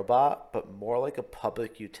smart robot, but more like a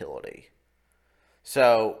public utility.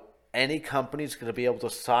 So any company is going to be able to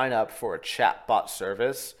sign up for a chatbot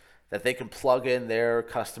service that they can plug in their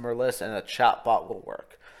customer list, and a chatbot will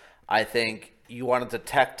work. I think you want to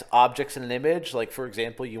detect objects in an image, like for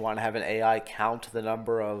example, you want to have an AI count the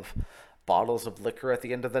number of bottles of liquor at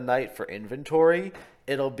the end of the night for inventory.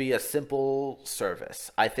 It'll be a simple service.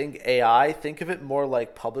 I think AI, think of it more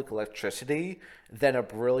like public electricity than a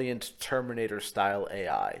brilliant Terminator-style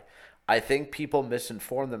AI. I think people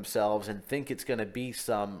misinform themselves and think it's going to be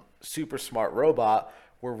some super smart robot,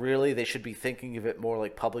 where really they should be thinking of it more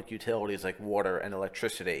like public utilities like water and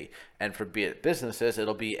electricity. And for businesses,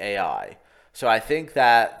 it'll be AI. So I think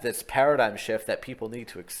that this paradigm shift that people need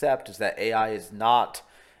to accept is that AI is not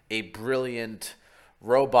a brilliant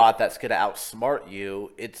robot that's going to outsmart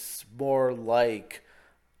you. It's more like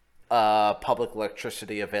public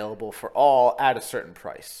electricity available for all at a certain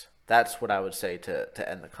price. That's what I would say to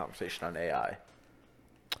end the conversation on AI.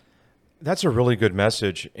 That's a really good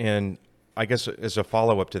message. And I guess as a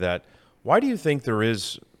follow-up to that, why do you think there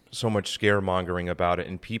is so much scaremongering about it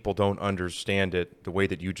and people don't understand it the way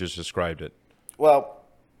that you just described it? Well,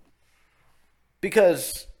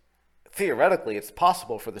 because theoretically it's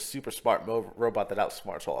possible for the super smart robot that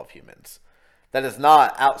outsmarts all of humans. That is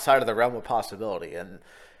not outside of the realm of possibility. And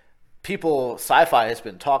sci-fi has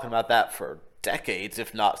been talking about that for decades,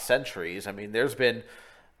 if not centuries. I mean, there's been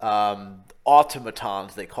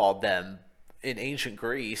automatons, they called them, in ancient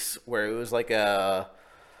Greece, where it was like a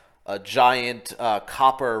giant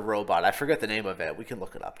copper robot. I forget the name of it. We can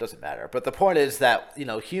look it up. Doesn't matter. But the point is that,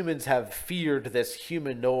 humans have feared this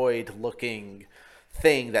humanoid-looking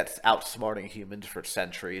thing that's outsmarting humans for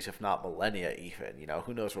centuries, if not millennia even.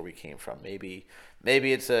 Who knows where we came from. Maybe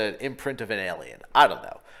it's an imprint of an alien. I don't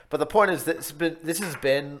know. But the point is that this has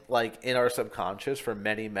been like in our subconscious for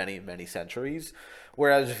many, many, many centuries.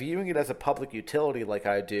 Whereas viewing it as a public utility like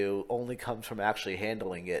I do only comes from actually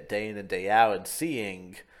handling it day in and day out and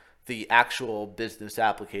seeing the actual business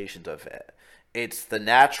applications of it. It's the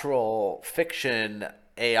natural fiction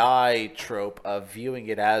AI trope of viewing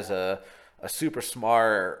it as a super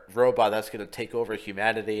smart robot that's going to take over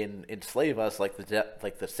humanity and enslave us, like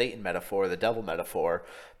the Satan metaphor, the devil metaphor.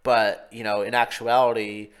 But in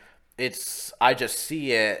actuality, I just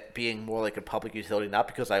see it being more like a public utility, not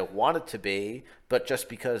because I want it to be, but just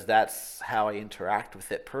because that's how I interact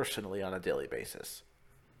with it personally on a daily basis.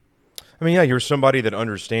 I mean, yeah, you're somebody that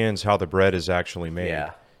understands how the bread is actually made.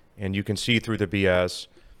 Yeah. And you can see through the BS,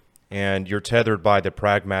 and you're tethered by the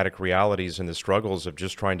pragmatic realities and the struggles of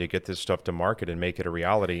just trying to get this stuff to market and make it a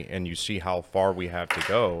reality, and you see how far we have to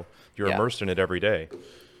go. You're immersed in it every day.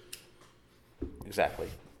 Exactly.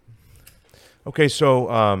 Okay,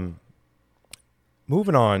 so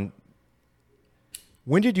moving on.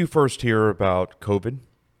 When did you first hear about COVID?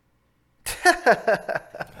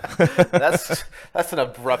 That's an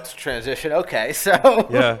abrupt transition. Okay, so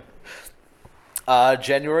yeah,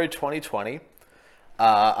 January 2020.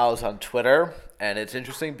 I was on Twitter, and it's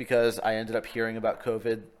interesting because I ended up hearing about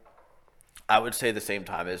COVID, I would say the same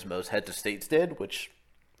time as most heads of states did, which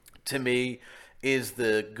to me is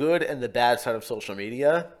the good and the bad side of social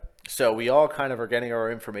media. So we all kind of are getting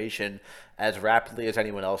our information as rapidly as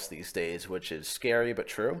anyone else these days, which is scary but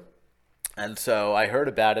true. And so I heard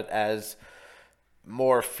about it as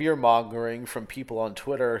more fear-mongering from people on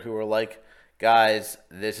Twitter who were like, guys,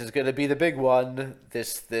 this is going to be the big one.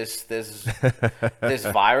 This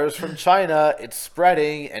virus from China, it's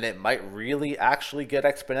spreading, and it might really actually get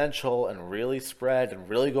exponential and really spread and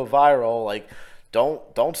really go viral. Like,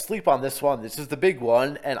 don't sleep on this one. This is the big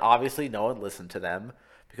one. And obviously no one listened to them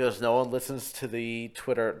because no one listens to the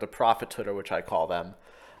prophet Twitter, which I call them.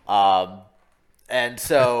 And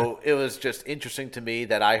so it was just interesting to me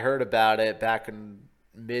that I heard about it back in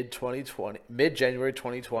mid-January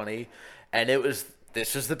 2020. And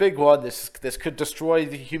this is the big one. This could destroy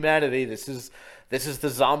humanity. This is the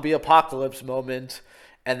zombie apocalypse moment.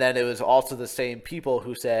 And then it was also the same people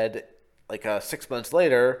who said, like 6 months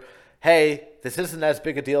later, hey, this isn't as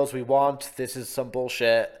big a deal as we want. This is some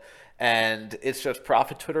bullshit. And it's just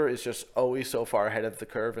Prophet Twitter is just always so far ahead of the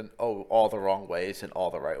curve in all the wrong ways and all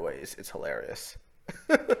the right ways. It's hilarious.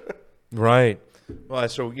 Right. Well,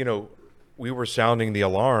 so, we were sounding the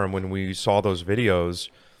alarm when we saw those videos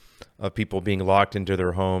of people being locked into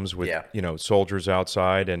their homes with, soldiers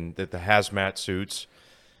outside and the hazmat suits,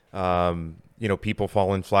 people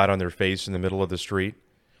falling flat on their face in the middle of the street,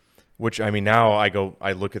 which, I mean, now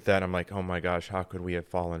I look at that and I'm like, oh my gosh, how could we have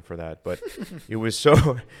fallen for that? But it was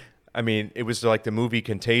so, it was like the movie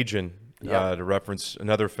Contagion, to reference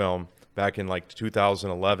another film back in like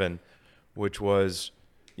 2011, which was,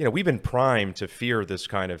 we've been primed to fear this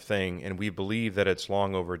kind of thing and we believe that it's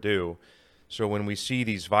long overdue. So when we see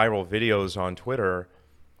these viral videos on Twitter,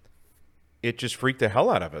 it just freaked the hell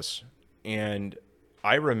out of us. And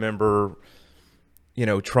I remember,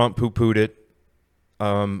 Trump poo-pooed it.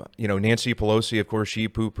 Nancy Pelosi, of course, she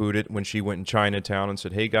poo-pooed it when she went in Chinatown and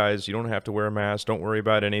said, hey, guys, you don't have to wear a mask. Don't worry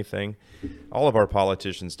about anything. All of our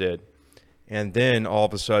politicians did. And then all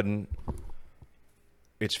of a sudden,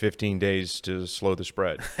 it's 15 days to slow the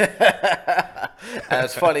spread. And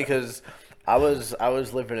it's funny because I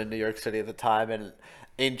was living in New York City at the time, and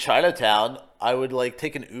in Chinatown, I would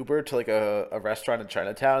take an Uber to a restaurant in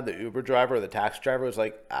Chinatown. The Uber driver or the taxi driver was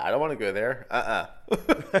like, I don't want to go there.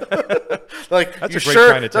 That's a great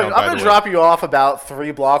Chinatown. I'm gonna drop you off about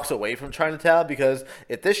 3 blocks away from Chinatown because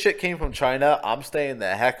if this shit came from China, I'm staying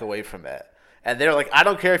the heck away from it. And they're like, I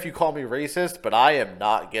don't care if you call me racist, but I am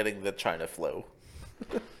not getting the China flu.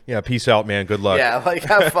 Yeah, peace out, man. Good luck. Yeah, like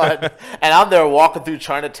have fun. And I'm there walking through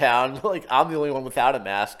Chinatown. Like I'm the only one without a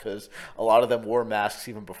mask because a lot of them wore masks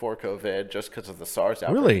even before COVID, just because of the SARS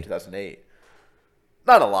outbreak Really? in 2008.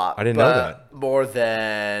 Not a lot. I didn't know that. More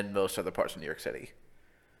than most other parts of New York City.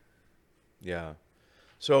 Yeah.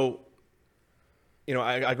 So,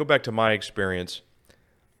 I go back to my experience.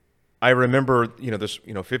 I remember, this,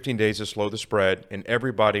 15 days to slow the spread, and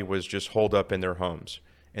everybody was just holed up in their homes.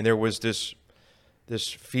 And there was this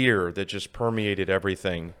fear that just permeated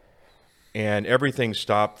everything. And everything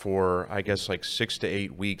stopped for, I guess, like 6 to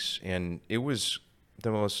 8 weeks. And it was the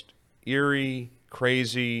most eerie,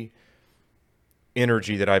 crazy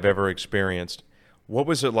energy that I've ever experienced. What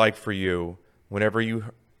was it like for you whenever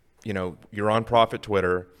you're on Prophet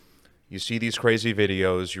Twitter, you see these crazy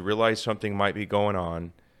videos, you realize something might be going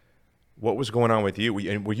on? What was going on with you?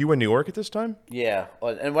 Were you in New York at this time? Yeah,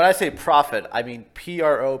 and when I say profit, I mean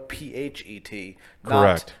PROPHET,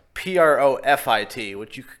 Correct. not PROFIT,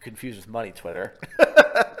 which you could confuse with money Twitter.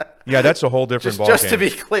 Yeah, that's a whole different ballgame. Just to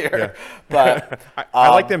be clear, Yeah. but I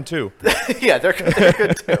like them too. yeah, they're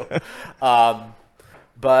good too.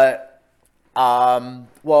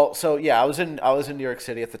 Well, so yeah, I was in New York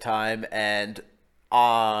City at the time, and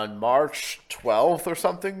on March 12th or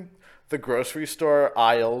something, the grocery store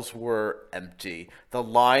aisles were empty. The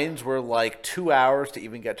lines were like 2 hours to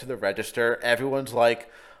even get to the register. Everyone's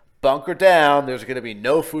like, bunker down. There's going to be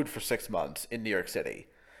no food for 6 months in New York City.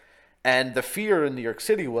 And the fear in New York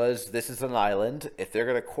City was this is an island. If they're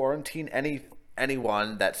going to quarantine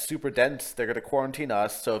anyone that's super dense, they're going to quarantine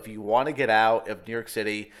us. So if you want to get out of New York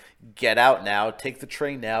City, get out now. Take the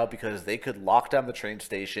train now because they could lock down the train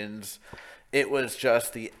stations. It was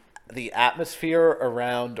just the atmosphere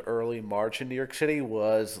around early March in New York City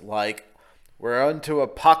was like, we're onto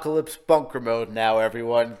apocalypse bunker mode now,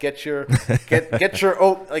 everyone. Get your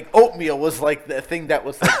oatmeal was like the thing that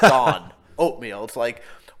was like gone. Oatmeal. It's like,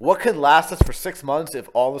 what could last us for 6 months if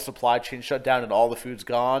all the supply chain shut down and all the food's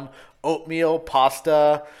gone? Oatmeal,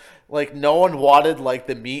 pasta. Like no one wanted like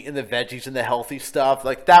the meat and the veggies and the healthy stuff.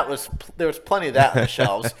 Like there was plenty of that on the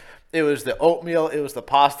shelves. It was the oatmeal, it was the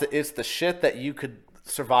pasta, it's the shit that you could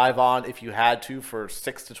survive on if you had to for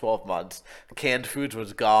 6 to 12 months. Canned foods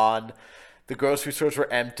was gone. The grocery stores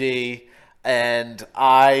were empty. And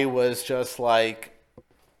I was just like,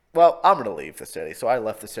 well, I'm going to leave the city. So I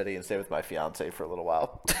left the city and stayed with my fiance for a little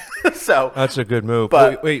while. So That's a good move.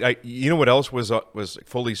 But, wait, you know what else was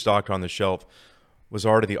fully stocked on the shelf? Was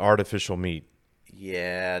the artificial meat.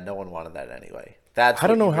 Yeah, no one wanted that anyway. That's I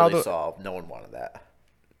don't know what you how really saw. No one wanted that.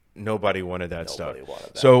 Nobody wanted that stuff. Nobody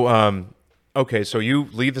wanted that. So, okay, so you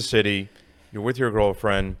leave the city, you're with your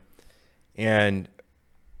girlfriend, and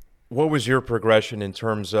what was your progression in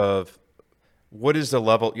terms of what is the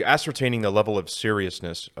level, you're ascertaining the level of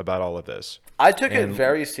seriousness about all of this? I took it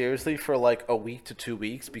very seriously for like a week to 2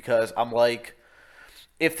 weeks because I'm like,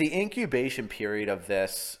 if the incubation period of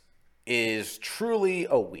this is truly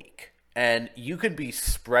a week and you could be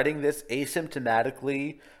spreading this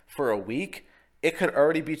asymptomatically for a week, it could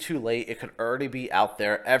already be too late. It could already be out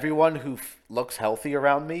there. Everyone who looks healthy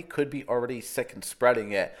around me could be already sick and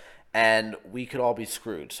spreading it, and we could all be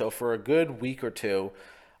screwed. So for a good week or two,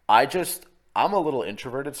 I'm a little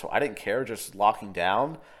introverted, so I didn't care just locking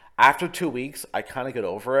down. After 2 weeks, I kind of got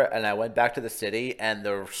over it, and I went back to the city, and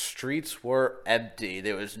the streets were empty.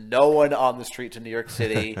 There was no one on the streets in New York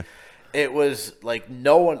City. It was like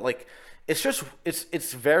no one, like,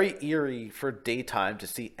 it's very eerie for daytime to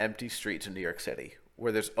see empty streets in New York City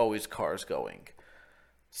where there's always cars going.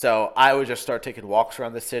 So I would just start taking walks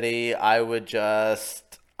around the city. I don't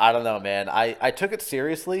know, man. I took it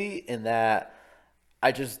seriously in that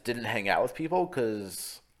I just didn't hang out with people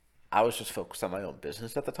because I was just focused on my own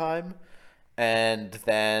business at the time. And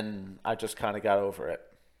then I just kind of got over it.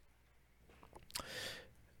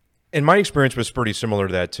 And my experience was pretty similar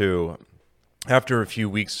to that too. After a few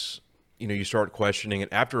weeks, you start questioning it.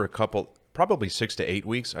 After a couple, probably 6 to 8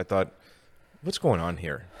 weeks, I thought, what's going on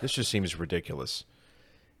here? This just seems ridiculous.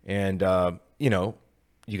 And,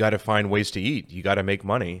 you got to find ways to eat. You got to make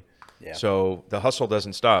money. Yeah. So the hustle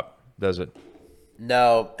doesn't stop, does it?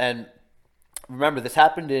 No. And remember, this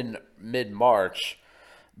happened in mid-March.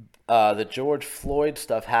 The George Floyd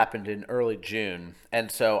stuff happened in early June.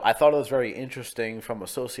 And so I thought it was very interesting from a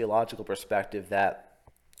sociological perspective that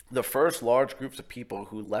the first large groups of people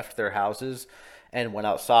who left their houses and went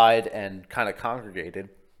outside and kind of congregated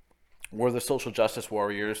were the social justice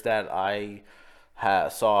warriors that I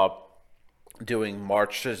saw doing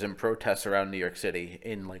marches and protests around New York City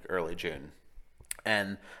in like early June.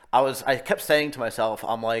 And I kept saying to myself,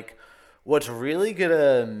 I'm like, What's really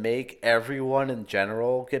gonna make everyone in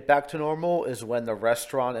general get back to normal is when the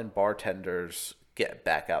restaurant and bartenders get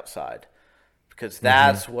back outside. Because Hmm.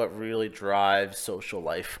 that's what really drives social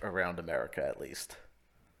life around America, at least.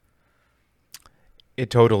 It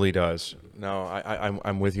totally does. No,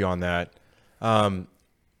 I'm with you on that. Um,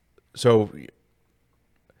 so,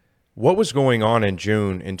 what was going on in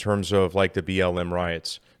June in terms of like the BLM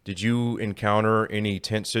riots? Did you encounter any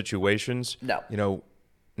tense situations? No. You know,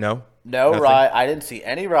 no, No nothing. riot. I didn't see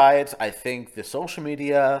any riots. I think the social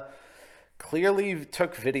media clearly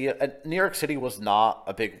took video. New York City was not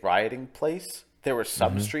a big rioting place. There were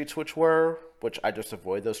some Hmm. streets which were, which I just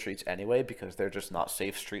avoid those streets anyway because they're just not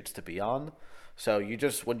safe streets to be on. So you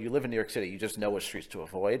just, when you live in New York City, you just know what streets to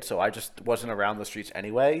avoid. So I just wasn't around the streets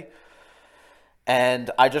anyway. And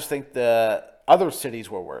I just think the other cities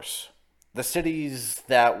were worse. The cities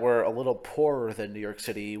that were a little poorer than New York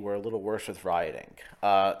City were a little worse with rioting.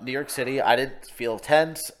 New York City, I didn't feel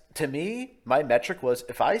tense. To me, my metric was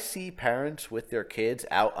if I see parents with their kids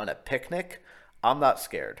out on a picnic, I'm not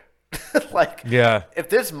scared. Like, Yeah, if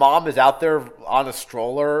this mom is out there on a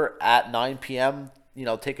stroller at 9 p.m.,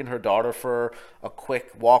 taking her daughter for a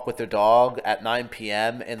quick walk with their dog at 9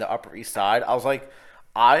 p.m. in the Upper East Side, I was like,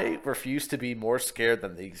 I refuse to be more scared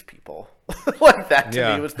than these people. Like, that to me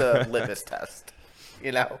yeah. was the litmus test,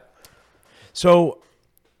 you know? So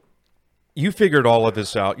you figured all of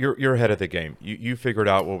this out. You're ahead of the game. You figured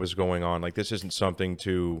out what was going on. Like this isn't something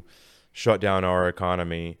to shut down our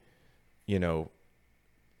economy. You know,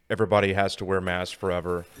 everybody has to wear masks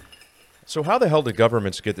forever. So how the hell did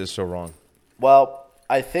governments get this so wrong? Well,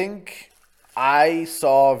 I think I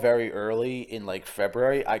saw very early in like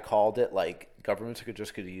February, I called it like governments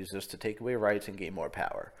could use this to take away rights and gain more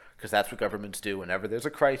power. Because that's what governments do. Whenever there's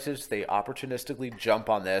a crisis, they opportunistically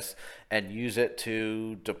jump on this and use it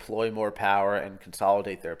to deploy more power and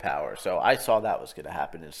consolidate their power. So I saw that was going to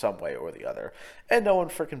happen in some way or the other. And no one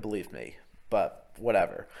freaking believed me. But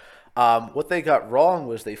whatever. What they got wrong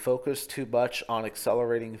was they focused too much on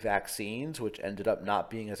accelerating vaccines, which ended up not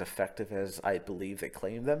being as effective as I believe they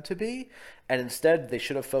claimed them to be. And instead, they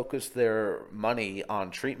should have focused their money on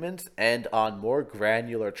treatments and on more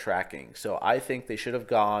granular tracking. So I think they should have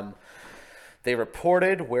gone. They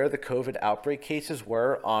reported where the COVID outbreak cases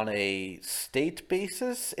were on a state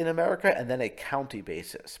basis in America and then a county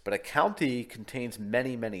basis. But a county contains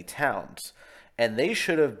many, many towns. And they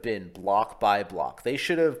should have been block by block. They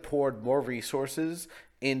should have poured more resources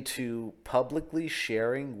into publicly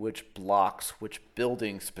sharing which blocks, which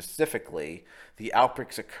buildings specifically, the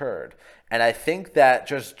outbreaks occurred. And I think that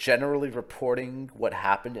just generally reporting what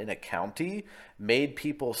happened in a county made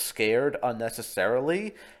people scared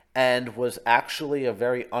unnecessarily and was actually a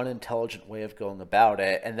very unintelligent way of going about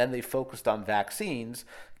it. And then they focused on vaccines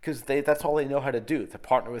because that's all they know how to do, to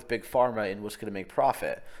partner with big pharma in what's going to make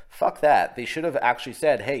profit. Fuck that. They should have actually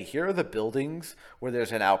said, hey, here are the buildings where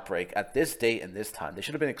there's an outbreak at this date and this time. They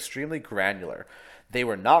should have been extremely granular. They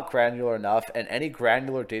were not granular enough, and any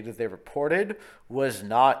granular data they reported was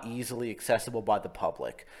not easily accessible by the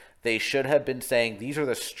public. They should have been saying, these are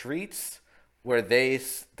the streets where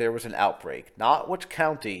there was an outbreak, not which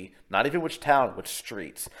county, not even which town, which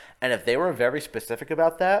streets. And if they were very specific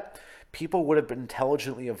about that, people would have been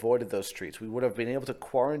intelligently avoided those streets. We would have been able to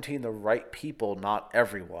quarantine the right people, not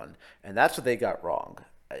everyone. And that's what they got wrong.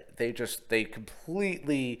 They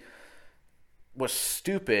completely was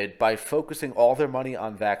stupid by focusing all their money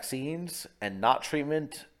on vaccines and not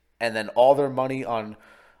treatment, and then all their money on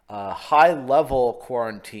high level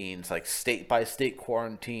quarantines, like state by state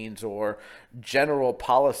quarantines or general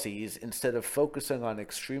policies, instead of focusing on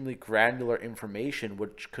extremely granular information,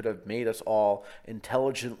 which could have made us all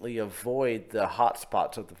intelligently avoid the hot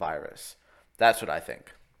spots of the virus. That's what I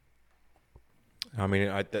think. I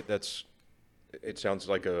mean, that's it sounds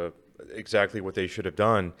like a exactly what they should have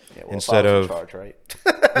done Yeah, well, if I instead was in of charge, right?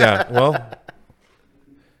 yeah. Well,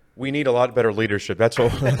 we need a lot better leadership. That's a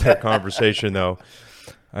whole other conversation, though.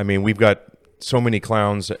 I mean, we've got so many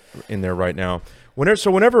clowns in there right now.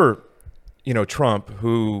 Whenever Trump,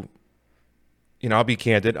 who I'll be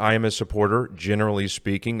candid, I am a supporter. Generally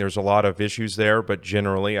speaking, there's a lot of issues there, but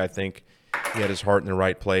generally, I think he had his heart in the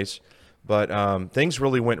right place. But things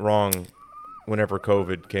really went wrong whenever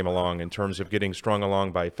COVID came along in terms of getting strung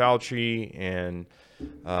along by Fauci and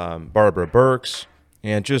Barbara Burks,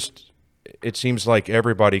 and just it seems like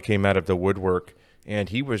everybody came out of the woodwork, and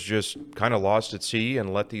he was just kind of lost at sea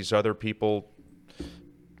and let these other people,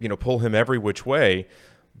 pull him every which way.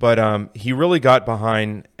 But he really got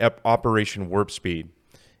behind Operation Warp Speed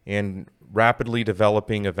and rapidly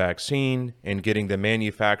developing a vaccine and getting the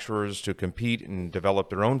manufacturers to compete and develop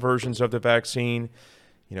their own versions of the vaccine.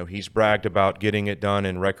 He's bragged about getting it done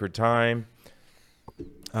in record time.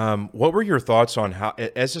 What were your thoughts on how,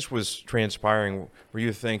 as this was transpiring, were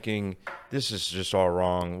you thinking, this is just all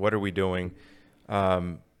wrong? What are we doing?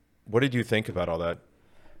 What did you think about all that?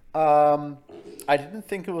 I didn't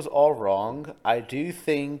think it was all wrong. I do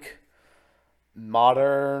think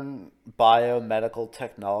modern biomedical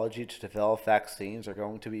technology to develop vaccines are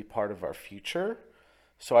going to be part of our future.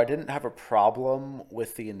 So I didn't have a problem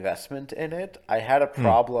with the investment in it. I had a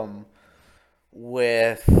problem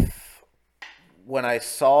with when I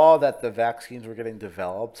saw that the vaccines were getting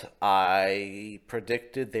developed, I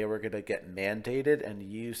predicted they were going to get mandated and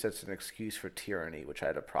used as an excuse for tyranny, which I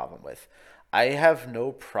had a problem with. I have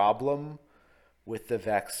no problem with the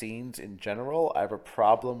vaccines in general. I have a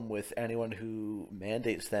problem with anyone who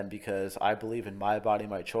mandates them because I believe in my body,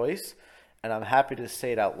 my choice. And I'm happy to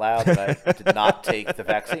say it out loud that I did not take the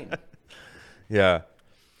vaccine. Yeah.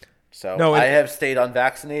 So no, I have stayed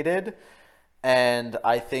unvaccinated. And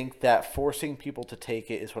I think that forcing people to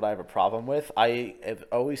take it is what I have a problem with. I have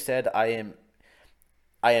always said I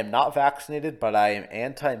am not vaccinated, but I am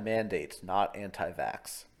anti-mandates, not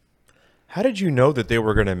anti-vax. How did you know that they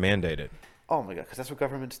were going to mandate it? Oh my God, because that's what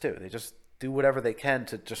governments do. They just do whatever they can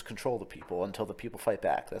to just control the people until the people fight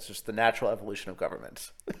back. That's just the natural evolution of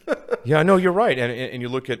governments. Yeah, no, you're right. And you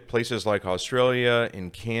look at places like Australia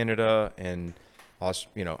and Canada and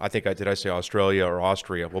I think did I say Australia or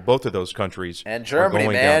Austria? Well, both of those countries and Germany,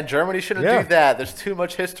 man, Germany shouldn't do that. There's too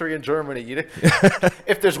much history in Germany.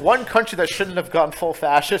 If there's one country that shouldn't have gone full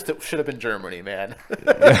fascist, it should have been Germany, man.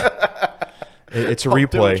 It's a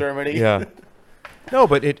replay. Germany. Yeah. No,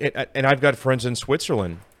 but and I've got friends in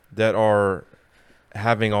Switzerland that are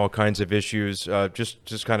having all kinds of issues.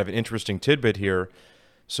 Just kind of an interesting tidbit here.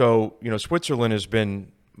 So Switzerland has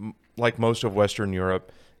been like most of Western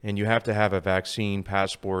Europe. And you have to have a vaccine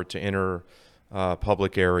passport to enter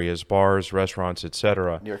public areas, bars, restaurants,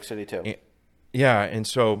 etc. New York City, too. And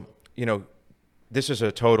so, this is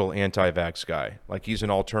a total anti-vax guy. Like, he's an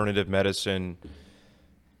alternative medicine,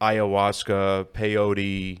 ayahuasca,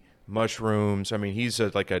 peyote, mushrooms. I mean, he's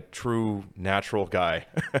like a true natural guy.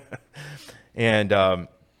 And,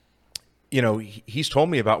 he's told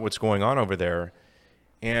me about what's going on over there.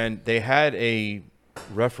 And they had a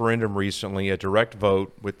referendum recently, a direct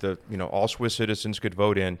vote with the all Swiss citizens could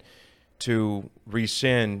vote in to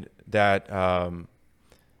rescind that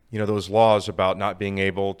those laws about not being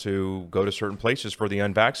able to go to certain places for the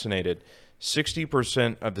unvaccinated.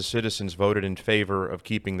 60% of the citizens voted in favor of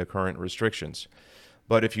keeping the current restrictions,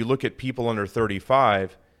 but if you look at people under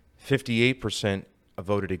 35, 58%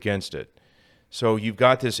 voted against it. So you've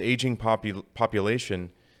got this aging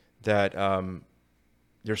population that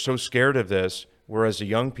they're so scared of this, whereas the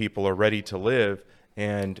young people are ready to live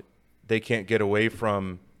and they can't get away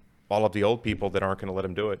from all of the old people that aren't going to let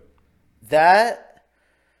them do it. That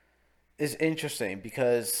is interesting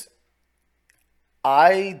because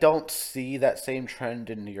I don't see that same trend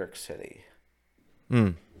in New York City.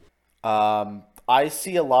 I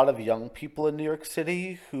see a lot of young people in New York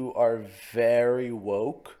City who are very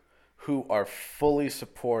woke, who are fully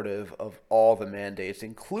supportive of all the mandates,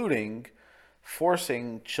 including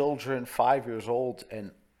forcing children 5 years old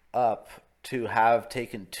and up to have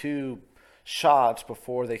taken 2 shots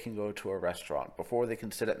before they can go to a restaurant, before they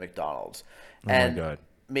can sit at McDonald's. My God.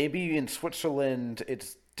 Maybe in Switzerland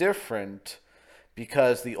it's different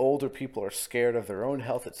because the older people are scared of their own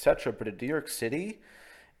health, etc. But in New York City,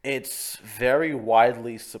 it's very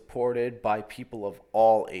widely supported by people of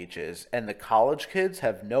all ages. And the college kids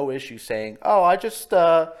have no issue saying, oh, I just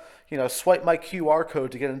swipe my QR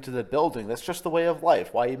code to get into the building. That's just the way of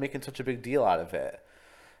life. Why are you making such a big deal out of it?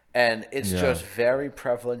 And it's just very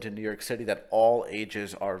prevalent in New York City that all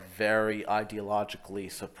ages are very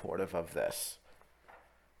ideologically supportive of this.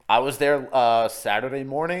 I was there Saturday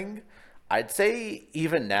morning. I'd say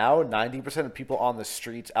even now, 90% of people on the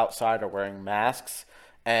streets outside are wearing masks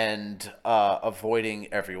and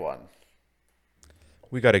avoiding everyone.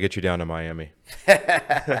 We got to get you down to Miami.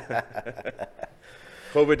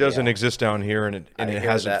 COVID doesn't exist down here, and it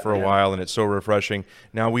hasn't for a while, and it's so refreshing.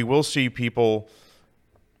 Now, we will see people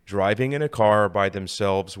driving in a car by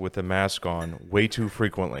themselves with a mask on way too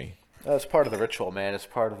frequently. That's part of the ritual, man. It's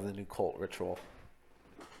part of the new cult ritual.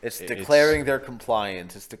 It's declaring their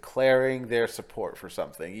compliance. It's declaring their support for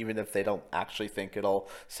something, even if they don't actually think it'll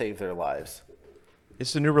save their lives.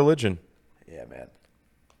 It's the new religion. Yeah, man.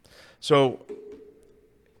 So,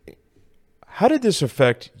 how did this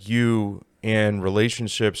affect you and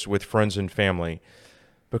relationships with friends and family?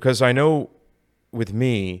 Because I know with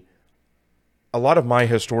me, a lot of my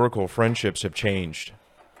historical friendships have changed.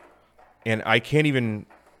 And I can't even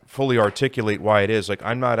fully articulate why it is. Like,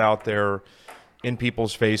 I'm not out there in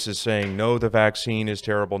people's faces saying, no, the vaccine is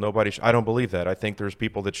terrible. I don't believe that. I think there's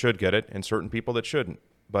people that should get it and certain people that shouldn't.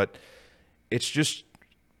 But it's just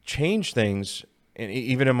changed things, and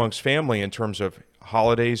even amongst family, in terms of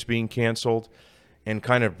holidays being canceled and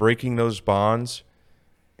kind of breaking those bonds.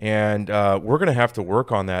 And we're going to have to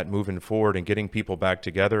work on that moving forward and getting people back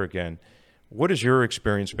together again. What has your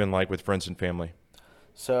experience been like with friends and family?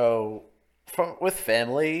 So, with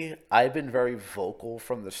family, I've been very vocal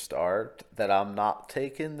from the start that I'm not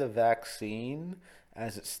taking the vaccine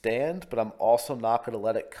as it stands, but I'm also not going to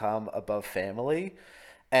let it come above family.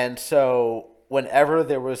 And so, whenever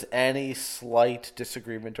there was any slight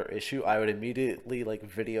disagreement or issue, I would immediately like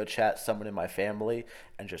video chat someone in my family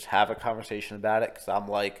and just have a conversation about it. Because I'm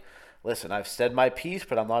like, listen, I've said my piece,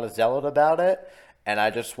 but I'm not a zealot about it. And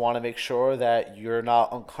I just want to make sure that you're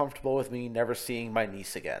not uncomfortable with me never seeing my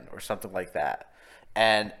niece again or something like that.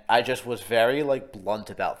 And I just was very like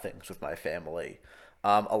blunt about things with my family.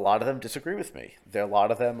 A lot of them disagree with me. A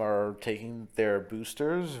lot of them are taking their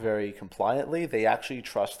boosters very compliantly. They actually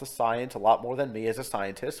trust the science a lot more than me as a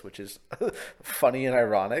scientist, which is funny and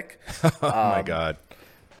ironic. Oh my God.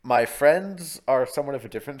 My friends are somewhat of a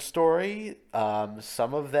different story.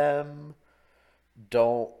 Some of them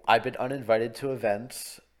don't. I've been uninvited to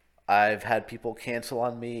events. I've had people cancel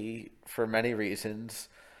on me for many reasons.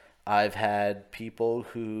 I've had people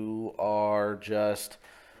who are just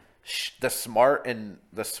the smart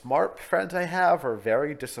friends I have are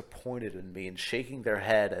very disappointed in me and shaking their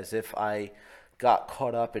head as if I got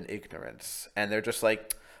caught up in ignorance. And they're just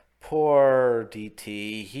like, poor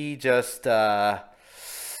DT. He just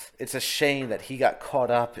it's a shame that he got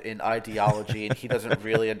caught up in ideology and he doesn't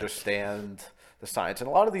really understand the science. And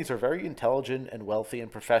a lot of these are very intelligent and wealthy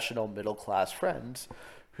and professional middle-class friends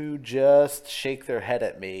who just shake their head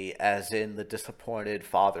at me as in the disappointed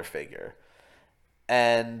father figure.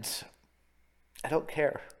 And I don't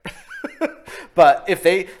care. But if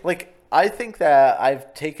they, like, I think that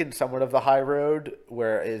I've taken somewhat of the high road,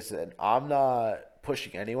 whereas I'm not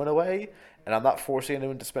pushing anyone away, and I'm not forcing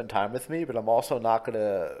anyone to spend time with me, but I'm also not going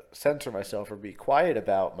to censor myself or be quiet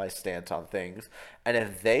about my stance on things. And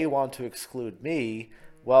if they want to exclude me,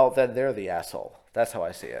 well, then they're the asshole. That's how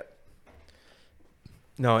I see it.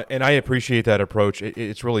 No, and I appreciate that approach.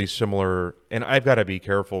 It's really similar, and I've got to be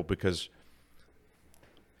careful because,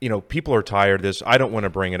 you know, people are tired of this. I don't want to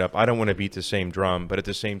bring it up. I don't want to beat the same drum, but at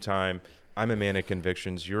the same time, I'm a man of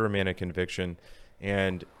convictions. You're a man of conviction,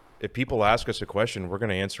 and if people ask us a question, we're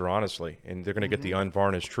going to answer honestly, and they're going to get the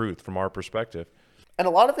unvarnished truth from our perspective. And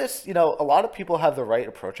a lot of this, you know, a lot of people have the right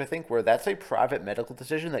approach, I think, where that's a private medical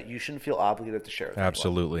decision that you shouldn't feel obligated to share with anyone.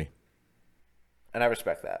 Absolutely. And I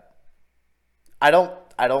respect that. I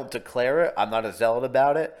don't declare it. I'm not a zealot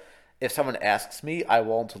about it. If someone asks me, I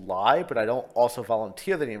won't lie, but I don't also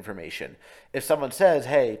volunteer the information. If someone says,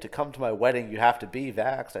 hey, to come to my wedding, you have to be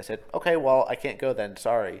vaxxed, I said, okay, well, I can't go then,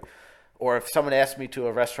 sorry. Or if someone asks me to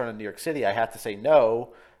a restaurant in New York City, I have to say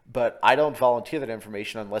no, but I don't volunteer that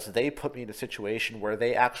information unless they put me in a situation where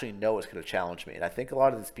they actually know it's going to challenge me. And I think a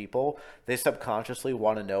lot of these people, they subconsciously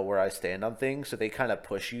want to know where I stand on things, so they kind of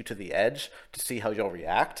push you to the edge to see how you'll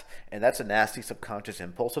react. And that's a nasty subconscious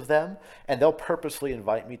impulse of them. And they'll purposely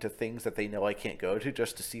invite me to things that they know I can't go to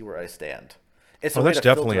just to see where I stand. It's a way that's to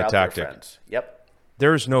definitely filter a out their tactic. friends. Yep.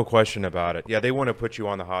 There's no question about it. Yeah, they want to put you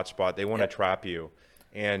on the hot spot. They want to trap you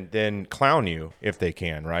and then clown you if they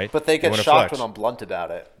can, right? But they get wanna shocked flex. when I'm blunt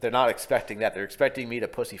about it. They're not expecting that. They're expecting me to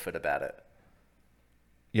pussyfoot about it.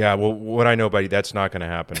 Yeah, well, what I know, buddy, that's not going to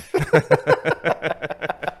happen.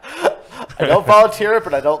 I don't volunteer it,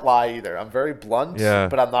 but I don't lie either. I'm very blunt, Yeah.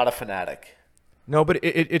 but I'm not a fanatic. No, but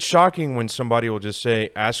it's shocking when somebody will just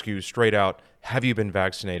ask you straight out, have you been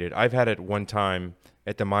vaccinated? I've had it one time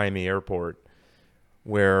at the Miami airport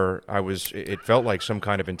where it felt like some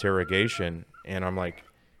kind of interrogation. And I'm like,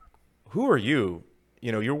 who are you?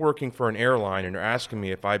 You know, you're working for an airline and you're asking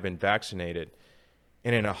me if I've been vaccinated,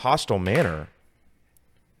 and in a hostile manner.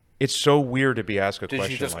 It's so weird to be asked a question like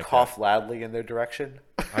that. Did you just cough loudly in their direction?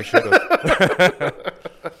 I should have.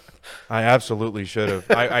 I absolutely should have.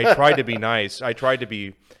 I tried to be nice. I tried to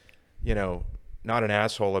be, you know, not an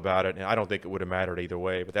asshole about it. And I don't think it would have mattered either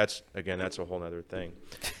way. But that's a whole other thing.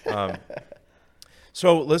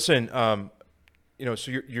 So listen, you know,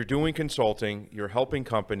 so you're doing consulting. You're helping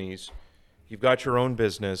companies. You've got your own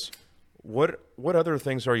business. What other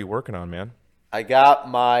things are you working on, man? I got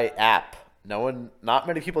my app. Not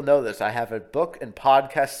many people know this. I have a book and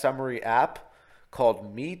podcast summary app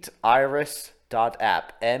called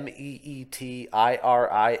meetiris.app,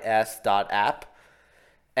 meetiris.app.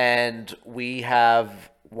 And we have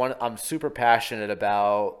I'm super passionate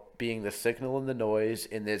about being the signal in the noise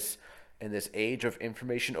in this age of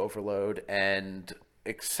information overload and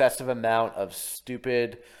excessive amount of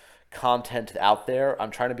stupid content out there. I'm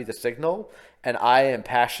trying to be the signal, and I am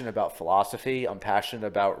passionate about philosophy. I'm passionate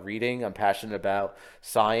about reading. I'm passionate about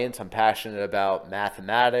science. I'm passionate about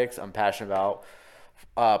mathematics. I'm passionate about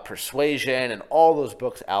persuasion and all those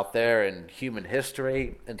books out there in human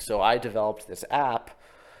history. And so I developed this app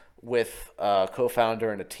with a co-founder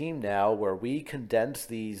and a team now where we condense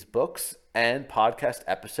these books and podcast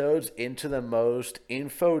episodes into the most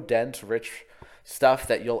info-dense, rich stuff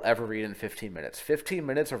that you'll ever read in 15 minutes. 15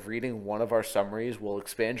 minutes of reading one of our summaries will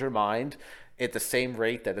expand your mind at the same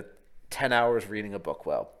rate that 10 hours reading a book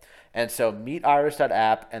will. And so meet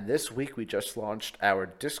iris.app, and this week we just launched our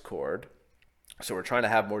Discord. So we're trying to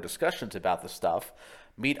have more discussions about this stuff.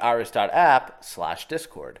 Meet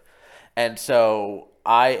iris.app/Discord. And so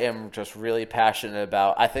I am just really passionate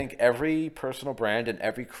about, I think every personal brand and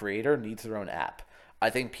every creator needs their own app. I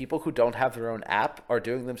think people who don't have their own app are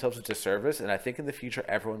doing themselves a disservice, and I think in the future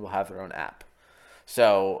everyone will have their own app.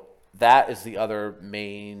 So that is the other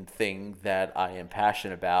main thing that I am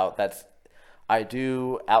passionate about. That's I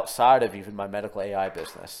do outside of even my medical AI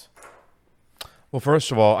business. Well,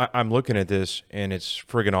 first of all, I'm looking at this, and it's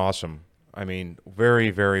friggin' awesome. I mean, very,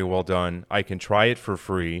 very well done. I can try it for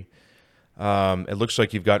free. It looks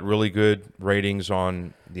like you've got really good ratings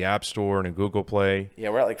on the App Store and Google Play. Yeah,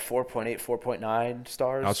 we're at like 4.8, 4.9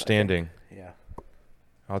 stars. Outstanding. Yeah.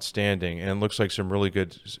 Outstanding. And it looks like some really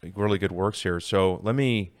good works here. So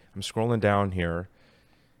I'm scrolling down here.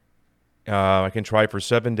 I can try for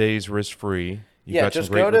 7 days risk-free.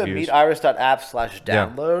 Just go to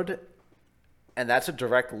meetiris.app/download, and that's a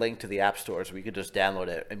direct link to the App Store, so we could just download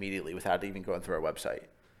it immediately without even going through our website.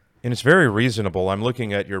 And it's very reasonable. I'm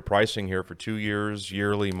looking at your pricing here for 2 years,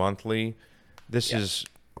 yearly, monthly. This is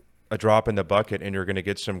a drop in the bucket, and you're going to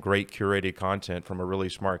get some great curated content from a really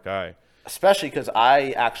smart guy. Especially because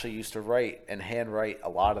I actually used to write and handwrite a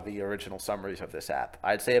lot of the original summaries of this app.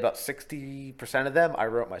 I'd say about 60% of them I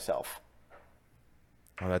wrote myself.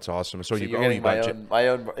 Oh, that's awesome. So you're getting my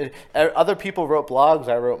own. Other people wrote blogs.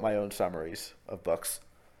 I wrote my own summaries of books.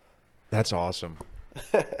 That's awesome.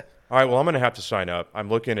 All right, well, I'm going to have to sign up. I'm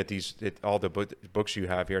looking at all the books you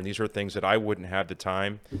have here, and these are things that I wouldn't have the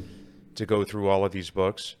time to go through all of these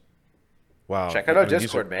books. Wow. Check out our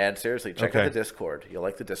Discord, man. Seriously, check out the Discord. You'll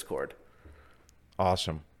like the Discord.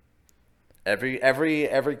 Awesome.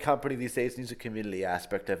 Every company these days needs a community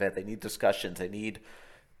aspect of it. They need discussions. They need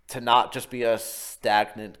to not just be a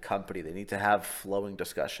stagnant company. They need to have flowing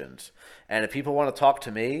discussions. And if people want to talk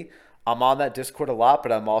to me, I'm on that Discord a lot,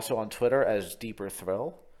 but I'm also on Twitter as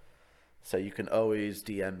DeeperThrill. So you can always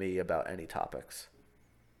DM me about any topics.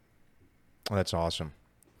 That's awesome.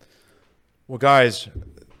 Well, guys,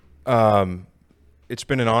 it's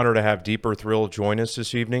been an honor to have DeeperThrill join us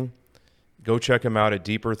this evening. Go check him out at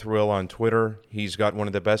DeeperThrill on Twitter. He's got one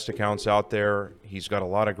of the best accounts out there. He's got a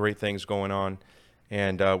lot of great things going on.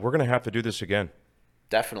 And we're going to have to do this again.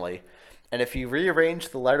 Definitely. And if you rearrange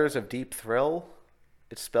the letters of Deep Thrill,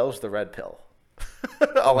 it spells the red pill.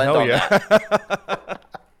 I'll end on that.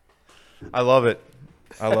 I love it.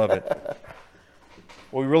 Well,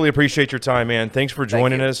 we really appreciate your time, man. Thanks for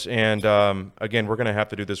joining us. And again, we're going to have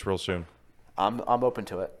to do this real soon. I'm open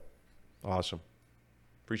to it. Awesome.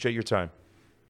 Appreciate your time.